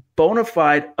now bona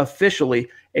fide officially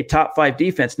a top 5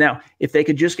 defense. Now, if they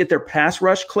could just get their pass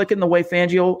rush clicking the way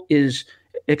Fangio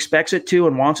expects it to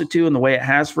and wants it to and the way it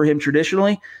has for him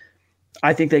traditionally,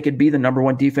 I think they could be the number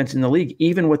 1 defense in the league,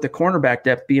 even with the cornerback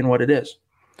depth being what it is.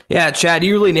 Yeah, Chad,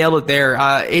 you really nailed it there.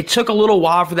 It took a little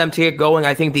while for them to get going.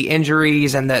 I think the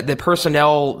injuries and the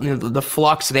personnel, the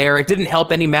flux there, it didn't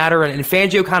help any matter. And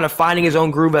Fangio kind of finding his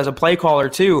own groove as a play caller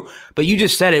too. But you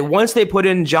just said it. Once they put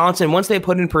in Johnson, once they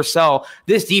put in Purcell,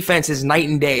 this defense is night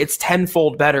and day. It's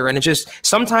tenfold better. And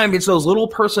sometimes it's those little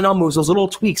personnel moves, those little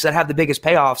tweaks that have the biggest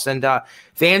payoffs. And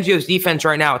Fangio's defense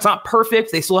right now, it's not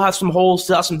perfect. They still have some holes,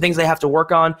 still have some things they have to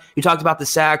work on. You talked about the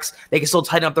sacks. They can still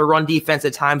tighten up their run defense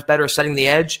at times, better setting the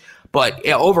edge. But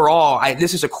overall,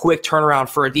 this is a quick turnaround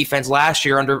for a defense last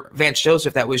year under Vance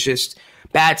Joseph that was just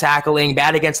bad tackling,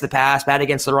 bad against the pass, bad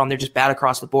against the run. They're just bad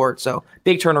across the board. So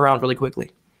big turnaround really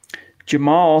quickly.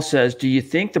 Jamal says, do you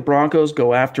think the Broncos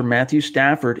go after Matthew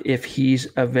Stafford if he's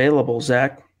available,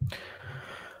 Zach?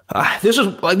 This is,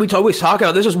 like we always talk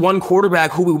about, this is one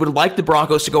quarterback who we would like the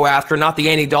Broncos to go after, not the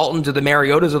Andy Daltons or the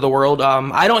Mariotas of the world.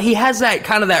 He has that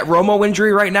kind of that Romo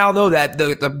injury right now, though, that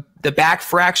the back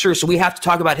fracture. So we have to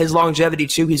talk about his longevity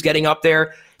too. He's getting up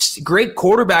there. Great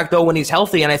quarterback though when he's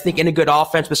healthy, and I think in a good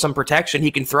offense with some protection,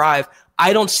 he can thrive.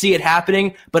 I don't see it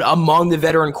happening, but among the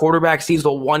veteran quarterbacks, he's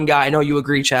the one guy. I know you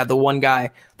agree, Chad. The one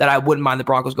guy that I wouldn't mind the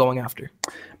Broncos going after.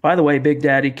 By the way, Big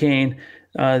Daddy Kane,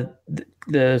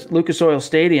 the Lucas Oil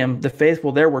Stadium, the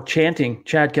faithful there were chanting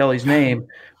Chad Kelly's name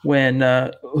when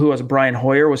who was Brian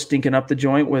Hoyer was stinking up the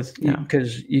joint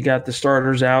because you got the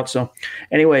starters out. So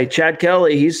anyway, Chad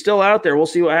Kelly, he's still out there. We'll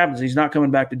see what happens. He's not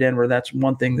coming back to Denver. That's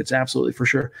one thing that's absolutely for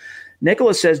sure.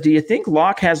 Nicholas says, do you think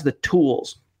Locke has the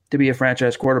tools to be a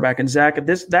franchise quarterback? And Zach,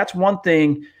 that's one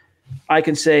thing I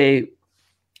can say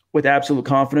with absolute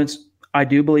confidence. I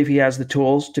do believe he has the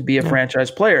tools to be a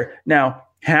franchise player. Now,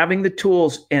 having the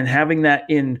tools and having that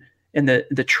in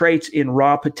the traits in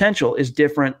raw potential is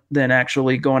different than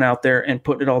actually going out there and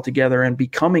putting it all together and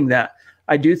becoming that.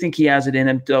 I do think he has it in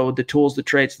him, though, the tools, the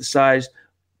traits, the size,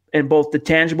 and both the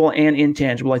tangible and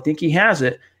intangible. I think he has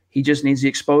it. He just needs the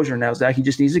exposure now, Zach. He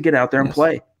just needs to get out there and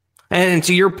play. And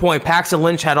to your point, Paxton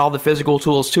Lynch had all the physical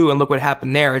tools too, and look what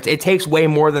happened there. It takes way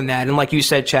more than that. And like you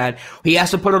said, Chad, he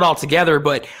has to put it all together,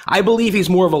 but I believe he's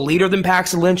more of a leader than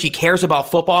Paxton Lynch. He cares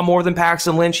about football more than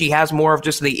Paxton Lynch. He has more of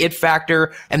just the it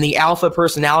factor and the alpha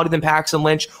personality than Paxton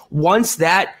Lynch. Once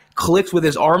that clicks with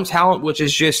his arm talent, which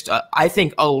is just, I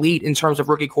think, elite in terms of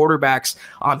rookie quarterbacks,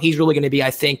 he's really going to be,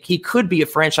 I think, he could be a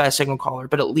franchise signal caller,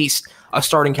 but at least a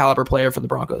starting caliber player for the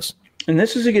Broncos. And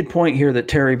this is a good point here that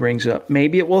Terry brings up.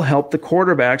 Maybe it will help the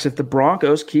quarterbacks if the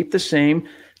Broncos keep the same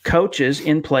coaches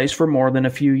in place for more than a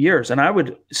few years. And I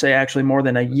would say actually more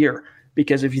than a year,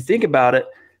 because if you think about it,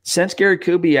 since Gary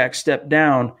Kubiak stepped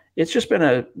down, it's just been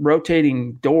a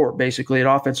rotating door basically at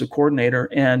offensive coordinator.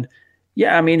 And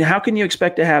yeah, I mean, how can you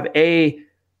expect to have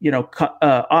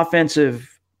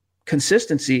offensive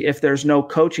consistency if there's no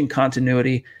coaching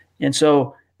continuity? And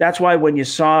so that's why when you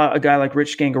saw a guy like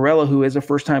Rich Scangarello, who is a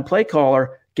first-time play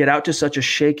caller, get out to such a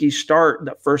shaky start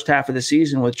the first half of the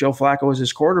season with Joe Flacco as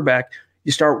his quarterback,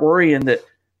 you start worrying that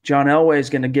John Elway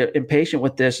is going to get impatient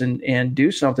with this and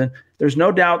do something. There's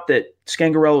no doubt that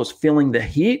Scangarello was feeling the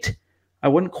heat. I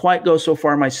wouldn't quite go so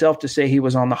far myself to say he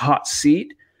was on the hot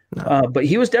seat, but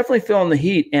he was definitely feeling the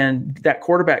heat, and that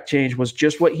quarterback change was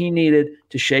just what he needed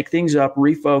to shake things up,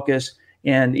 refocus.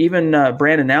 And even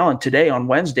Brandon Allen today on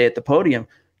Wednesday at the podium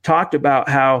talked about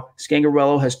how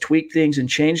Scangarello has tweaked things and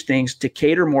changed things to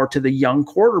cater more to the young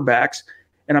quarterbacks.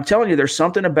 And I'm telling you, there's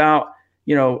something about,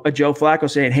 a Joe Flacco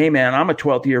saying, hey, man, I'm a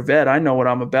 12th-year vet. I know what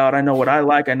I'm about. I know what I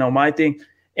like. I know my thing.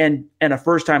 And a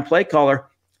first-time play caller,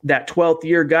 that 12th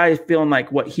year guy feeling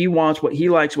like what he wants, what he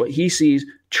likes, what he sees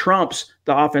trumps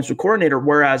the offensive coordinator.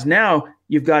 Whereas now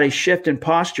you've got a shift in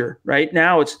posture, right?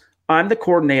 Now it's, I'm the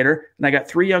coordinator and I got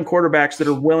 3 young quarterbacks that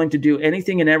are willing to do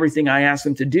anything and everything I ask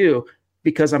them to do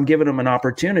because I'm giving them an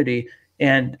opportunity.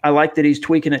 And I like that he's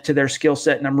tweaking it to their skill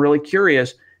set. And I'm really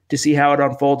curious to see how it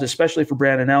unfolds, especially for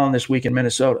Brandon Allen this week in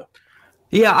Minnesota.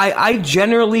 Yeah, I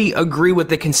generally agree with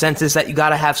the consensus that you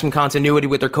got to have some continuity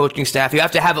with their coaching staff. You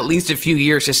have to have at least a few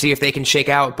years to see if they can shake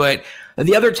out. But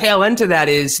the other tail end to that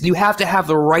is you have to have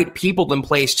the right people in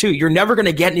place too. You're never going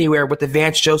to get anywhere with the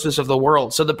Vance Josephs of the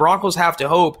world. So the Broncos have to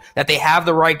hope that they have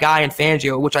the right guy in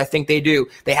Fangio, which I think they do.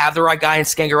 They have the right guy in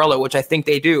Scangarello, which I think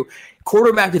they do.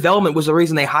 Quarterback development was the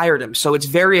reason they hired him. So it's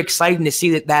very exciting to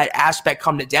see that aspect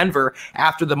come to Denver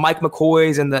after the Mike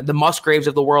McCoys and the Musgraves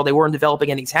of the world. They weren't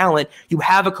developing any talent. You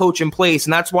have a coach in place,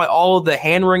 and that's why all of the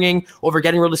hand-wringing over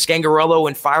getting rid of Scangarello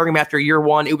and firing him after year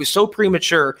 1, it was so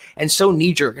premature and so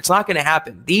knee-jerk. It's not going to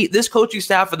happen. This coaching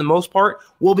staff, for the most part,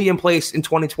 will be in place in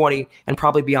 2020 and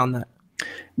probably beyond that.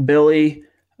 Billy,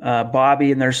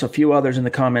 Bobby, and there's a few others in the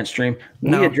comment stream.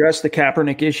 We addressed the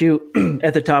Kaepernick issue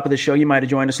at the top of the show. You might have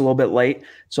joined us a little bit late.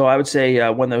 So I would say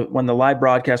when the live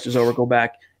broadcast is over, go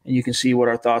back and you can see what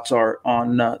our thoughts are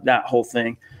on that whole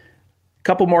thing. A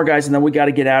couple more guys, and then we got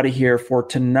to get out of here for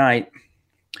tonight.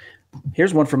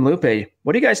 Here's one from Lupe.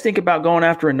 What do you guys think about going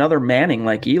after another Manning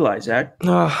like Eli, Zach?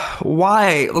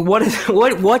 Why?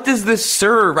 What does this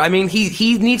serve? I mean,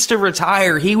 he needs to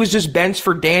retire. He was just benched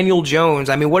for Daniel Jones.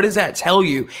 I mean, what does that tell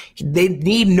you? They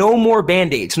need no more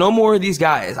Band-Aids, no more of these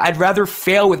guys. I'd rather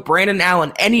fail with Brandon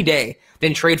Allen any day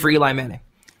than trade for Eli Manning.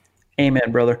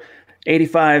 Amen, brother.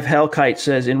 85 Hellkite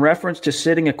says, in reference to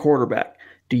sitting a quarterback,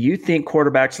 do you think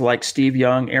quarterbacks like Steve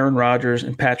Young, Aaron Rodgers,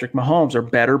 and Patrick Mahomes are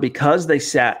better because they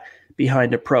sat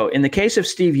behind a pro? In the case of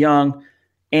Steve Young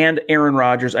and Aaron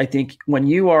Rodgers, I think when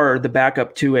you are the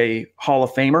backup to a Hall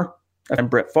of Famer and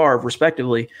Brett Favre,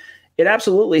 respectively, it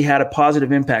absolutely had a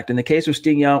positive impact. In the case of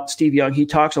Steve Young, he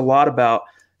talks a lot about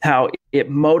how it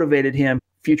motivated him,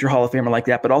 future Hall of Famer like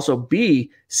that, but also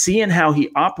B, seeing how he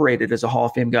operated as a Hall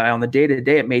of Fame guy on the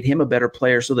day-to-day, it made him a better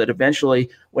player so that eventually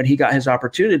when he got his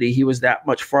opportunity, he was that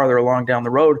much farther along down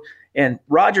the road. And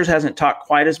Rodgers hasn't talked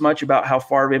quite as much about how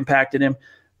Favre impacted him,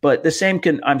 but the same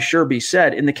can, I'm sure, be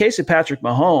said. In the case of Patrick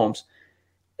Mahomes,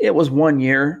 it was 1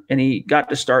 year, and he got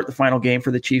to start the final game for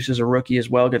the Chiefs as a rookie as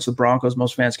well against the Broncos.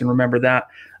 Most fans can remember that.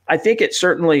 I think it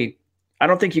certainly, I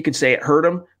don't think you could say it hurt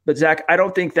him, but Zach, I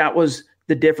don't think that was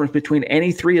the difference between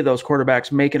any 3 of those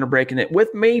quarterbacks making or breaking it, with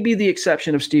maybe the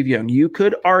exception of Steve Young. You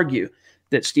could argue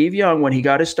that Steve Young, when he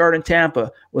got his start in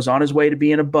Tampa, was on his way to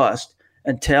being a bust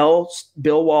until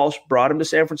Bill Walsh brought him to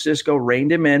San Francisco,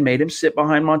 reined him in, made him sit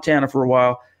behind Montana for a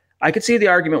while. I could see the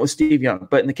argument with Steve Young,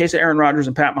 but in the case of Aaron Rodgers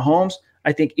and Pat Mahomes,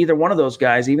 I think either one of those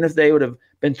guys, even if they would have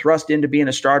been thrust into being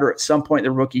a starter at some point in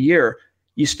their rookie year,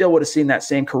 you still would have seen that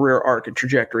same career arc and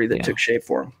trajectory that took shape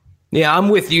for him. Yeah, I'm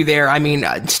with you there. I mean,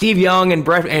 Steve Young and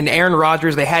Aaron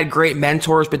Rodgers, they had great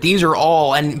mentors, but these are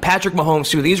all, and Patrick Mahomes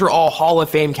too, these are all Hall of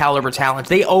Fame caliber talents.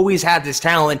 They always had this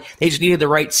talent. They just needed the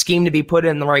right scheme to be put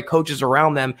in, the right coaches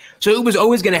around them. So it was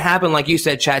always going to happen, like you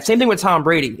said, Chad. Same thing with Tom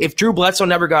Brady. If Drew Bledsoe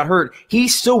never got hurt, he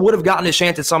still would have gotten a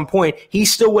chance at some point. He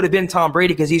still would have been Tom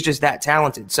Brady because he's just that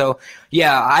talented. So,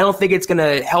 yeah, I don't think it's going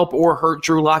to help or hurt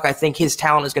Drew Lock. I think his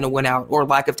talent is going to win out, or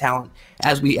lack of talent,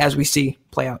 as we see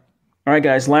play out. All right,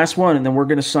 guys, last one, and then we're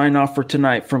going to sign off for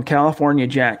tonight. From California,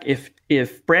 Jack,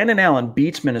 if Brandon Allen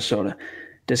beats Minnesota,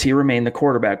 does he remain the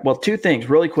quarterback? Well, 2 things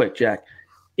really quick, Jack.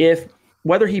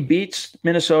 Whether he beats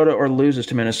Minnesota or loses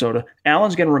to Minnesota,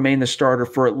 Allen's going to remain the starter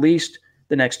for at least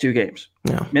the next 2 games,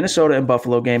 Minnesota and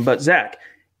Buffalo game. But, Zach,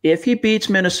 if he beats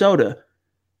Minnesota,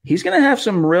 he's going to have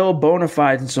some real bona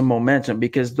fides and some momentum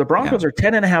because the Broncos are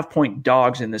 10.5-point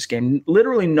dogs in this game.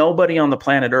 Literally nobody on the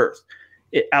planet Earth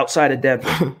outside of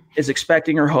Denver is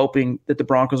expecting or hoping that the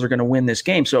Broncos are going to win this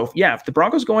game. So, if the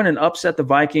Broncos go in and upset the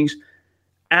Vikings,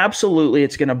 absolutely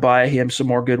it's going to buy him some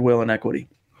more goodwill and equity.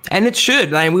 And it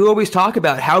should. I mean, we always talk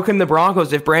about how can the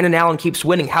Broncos, if Brandon Allen keeps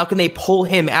winning, how can they pull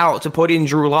him out to put in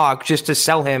Drew Lock just to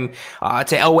sell him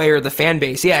to Elway or the fan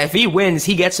base? Yeah, if he wins,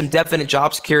 he gets some definite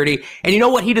job security. And you know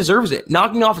what? He deserves it.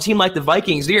 Knocking off a team like the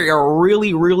Vikings, they are a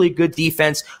really, really good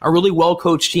defense, a really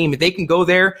well-coached team. If they can go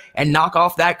there and knock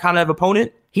off that kind of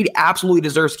opponent, he absolutely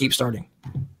deserves to keep starting.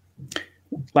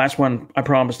 Last one, I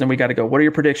promise, then we got to go. What are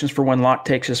your predictions for when Lock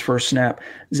takes his first snap?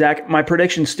 Zach, my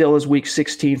prediction still is week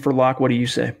 16 for Lock. What do you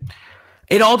say?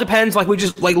 It all depends. We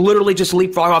literally just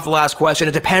leapfrog off the last question.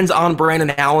 It depends on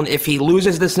Brandon Allen. If he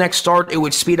loses this next start, it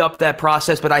would speed up that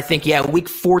process. But I think, week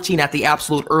 14 at the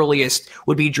absolute earliest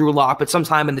would be Drew Lock, but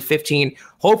sometime in the 15,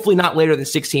 hopefully not later than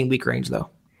 16-week range, though.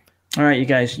 All right, you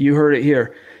guys, you heard it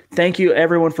here. Thank you,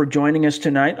 everyone, for joining us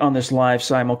tonight on this live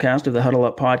simulcast of the Huddle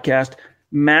Up podcast.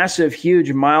 Massive,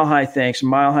 huge, mile-high thanks,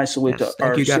 mile-high salute to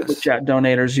our Super Chat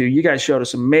donators. You guys showed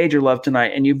us some major love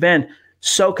tonight, and you've been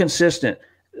so consistent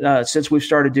since we've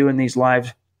started doing these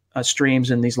live streams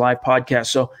and these live podcasts.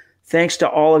 So thanks to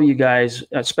all of you guys,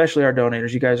 especially our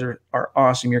donators. You guys are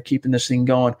awesome. You're keeping this thing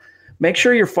going. Make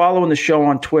sure you're following the show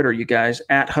on Twitter, you guys,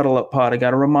 at Huddle Up Pod. I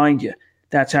got to remind you,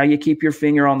 that's how you keep your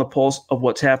finger on the pulse of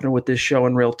what's happening with this show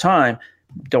in real time.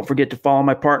 Don't forget to follow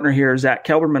my partner here, Zach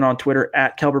Kelberman, on Twitter,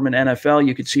 at Kelberman NFL.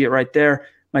 You can see it right there.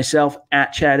 Myself,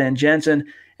 at Chad N. Jensen.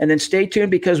 And then stay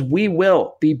tuned, because we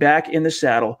will be back in the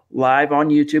saddle live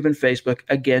on YouTube and Facebook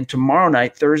again tomorrow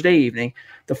night, Thursday evening.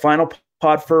 The final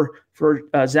pod for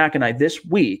Zach and I this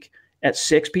week at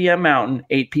 6 p.m. Mountain,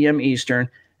 8 p.m. Eastern.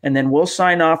 And then we'll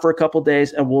sign off for a couple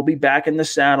days, and we'll be back in the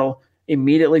saddle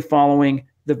immediately following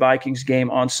the Vikings game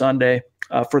on Sunday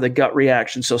for the gut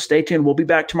reaction. So stay tuned. We'll be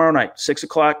back tomorrow night, 6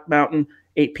 o'clock Mountain,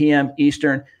 8 p.m.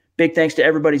 Eastern. Big thanks to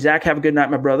everybody. Zach, have a good night,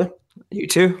 my brother. You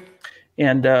too.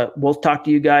 And we'll talk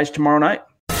to you guys tomorrow night.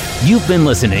 You've been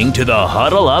listening to the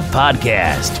Huddle Up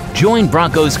Podcast. Join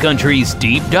Broncos Country's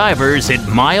deep divers at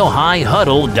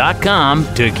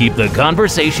milehighhuddle.com to keep the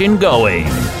conversation going.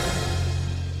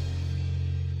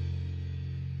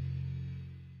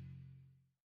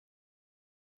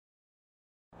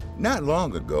 Not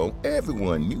long ago,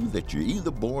 everyone knew that you're either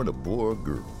born a boy or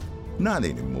girl. Not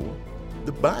anymore.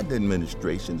 The Biden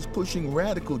administration is pushing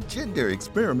radical gender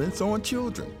experiments on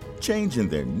children, changing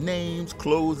their names,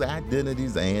 clothes,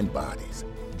 identities, and bodies.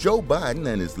 Joe Biden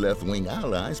and his left-wing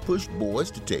allies push boys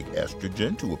to take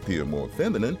estrogen to appear more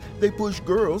feminine. They push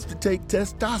girls to take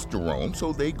testosterone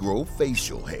so they grow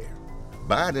facial hair.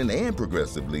 Biden and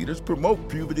progressive leaders promote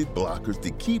puberty blockers to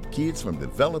keep kids from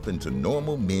developing to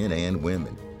normal men and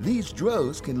women. These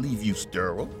drugs can leave you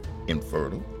sterile,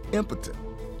 infertile, impotent.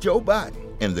 Joe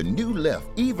Biden and the new left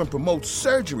even promote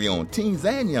surgery on teens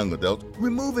and young adults,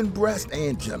 removing breasts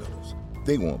and genitals.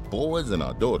 They want boys in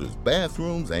our daughters'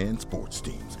 bathrooms and sports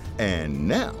teams. And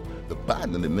now, the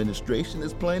Biden administration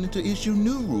is planning to issue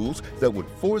new rules that would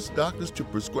force doctors to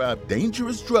prescribe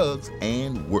dangerous drugs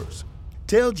and worse.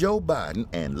 Tell Joe Biden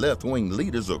and left-wing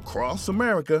leaders across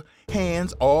America,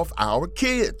 hands off our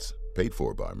kids. Paid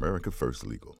for by America First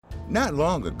Legal. Not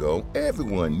long ago,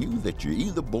 everyone knew that you're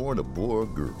either born a boy or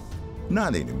girl.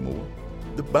 Not anymore.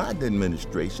 The Biden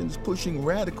administration is pushing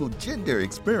radical gender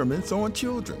experiments on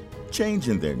children,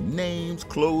 changing their names,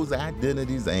 clothes,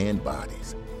 identities, and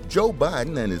bodies. Joe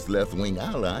Biden and his left-wing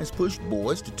allies push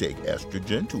boys to take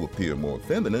estrogen to appear more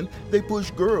feminine. They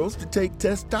push girls to take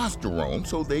testosterone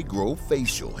so they grow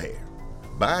facial hair.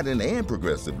 Biden and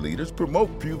progressive leaders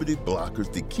promote puberty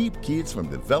blockers to keep kids from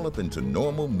developing to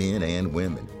normal men and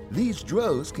women. These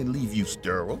drugs can leave you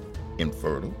sterile,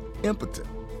 infertile, impotent.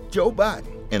 Joe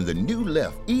Biden and the new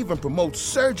left even promote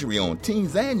surgery on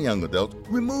teens and young adults,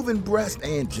 removing breasts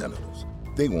and genitals.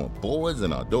 They want boys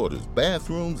in our daughters'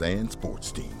 bathrooms and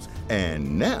sports teams.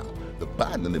 And now, the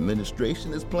Biden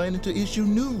administration is planning to issue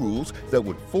new rules that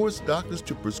would force doctors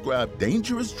to prescribe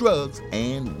dangerous drugs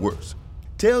and worse.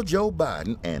 Tell Joe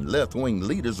Biden and left-wing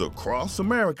leaders across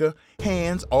America,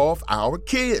 hands off our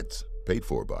kids. Paid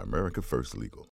for by America First Legal.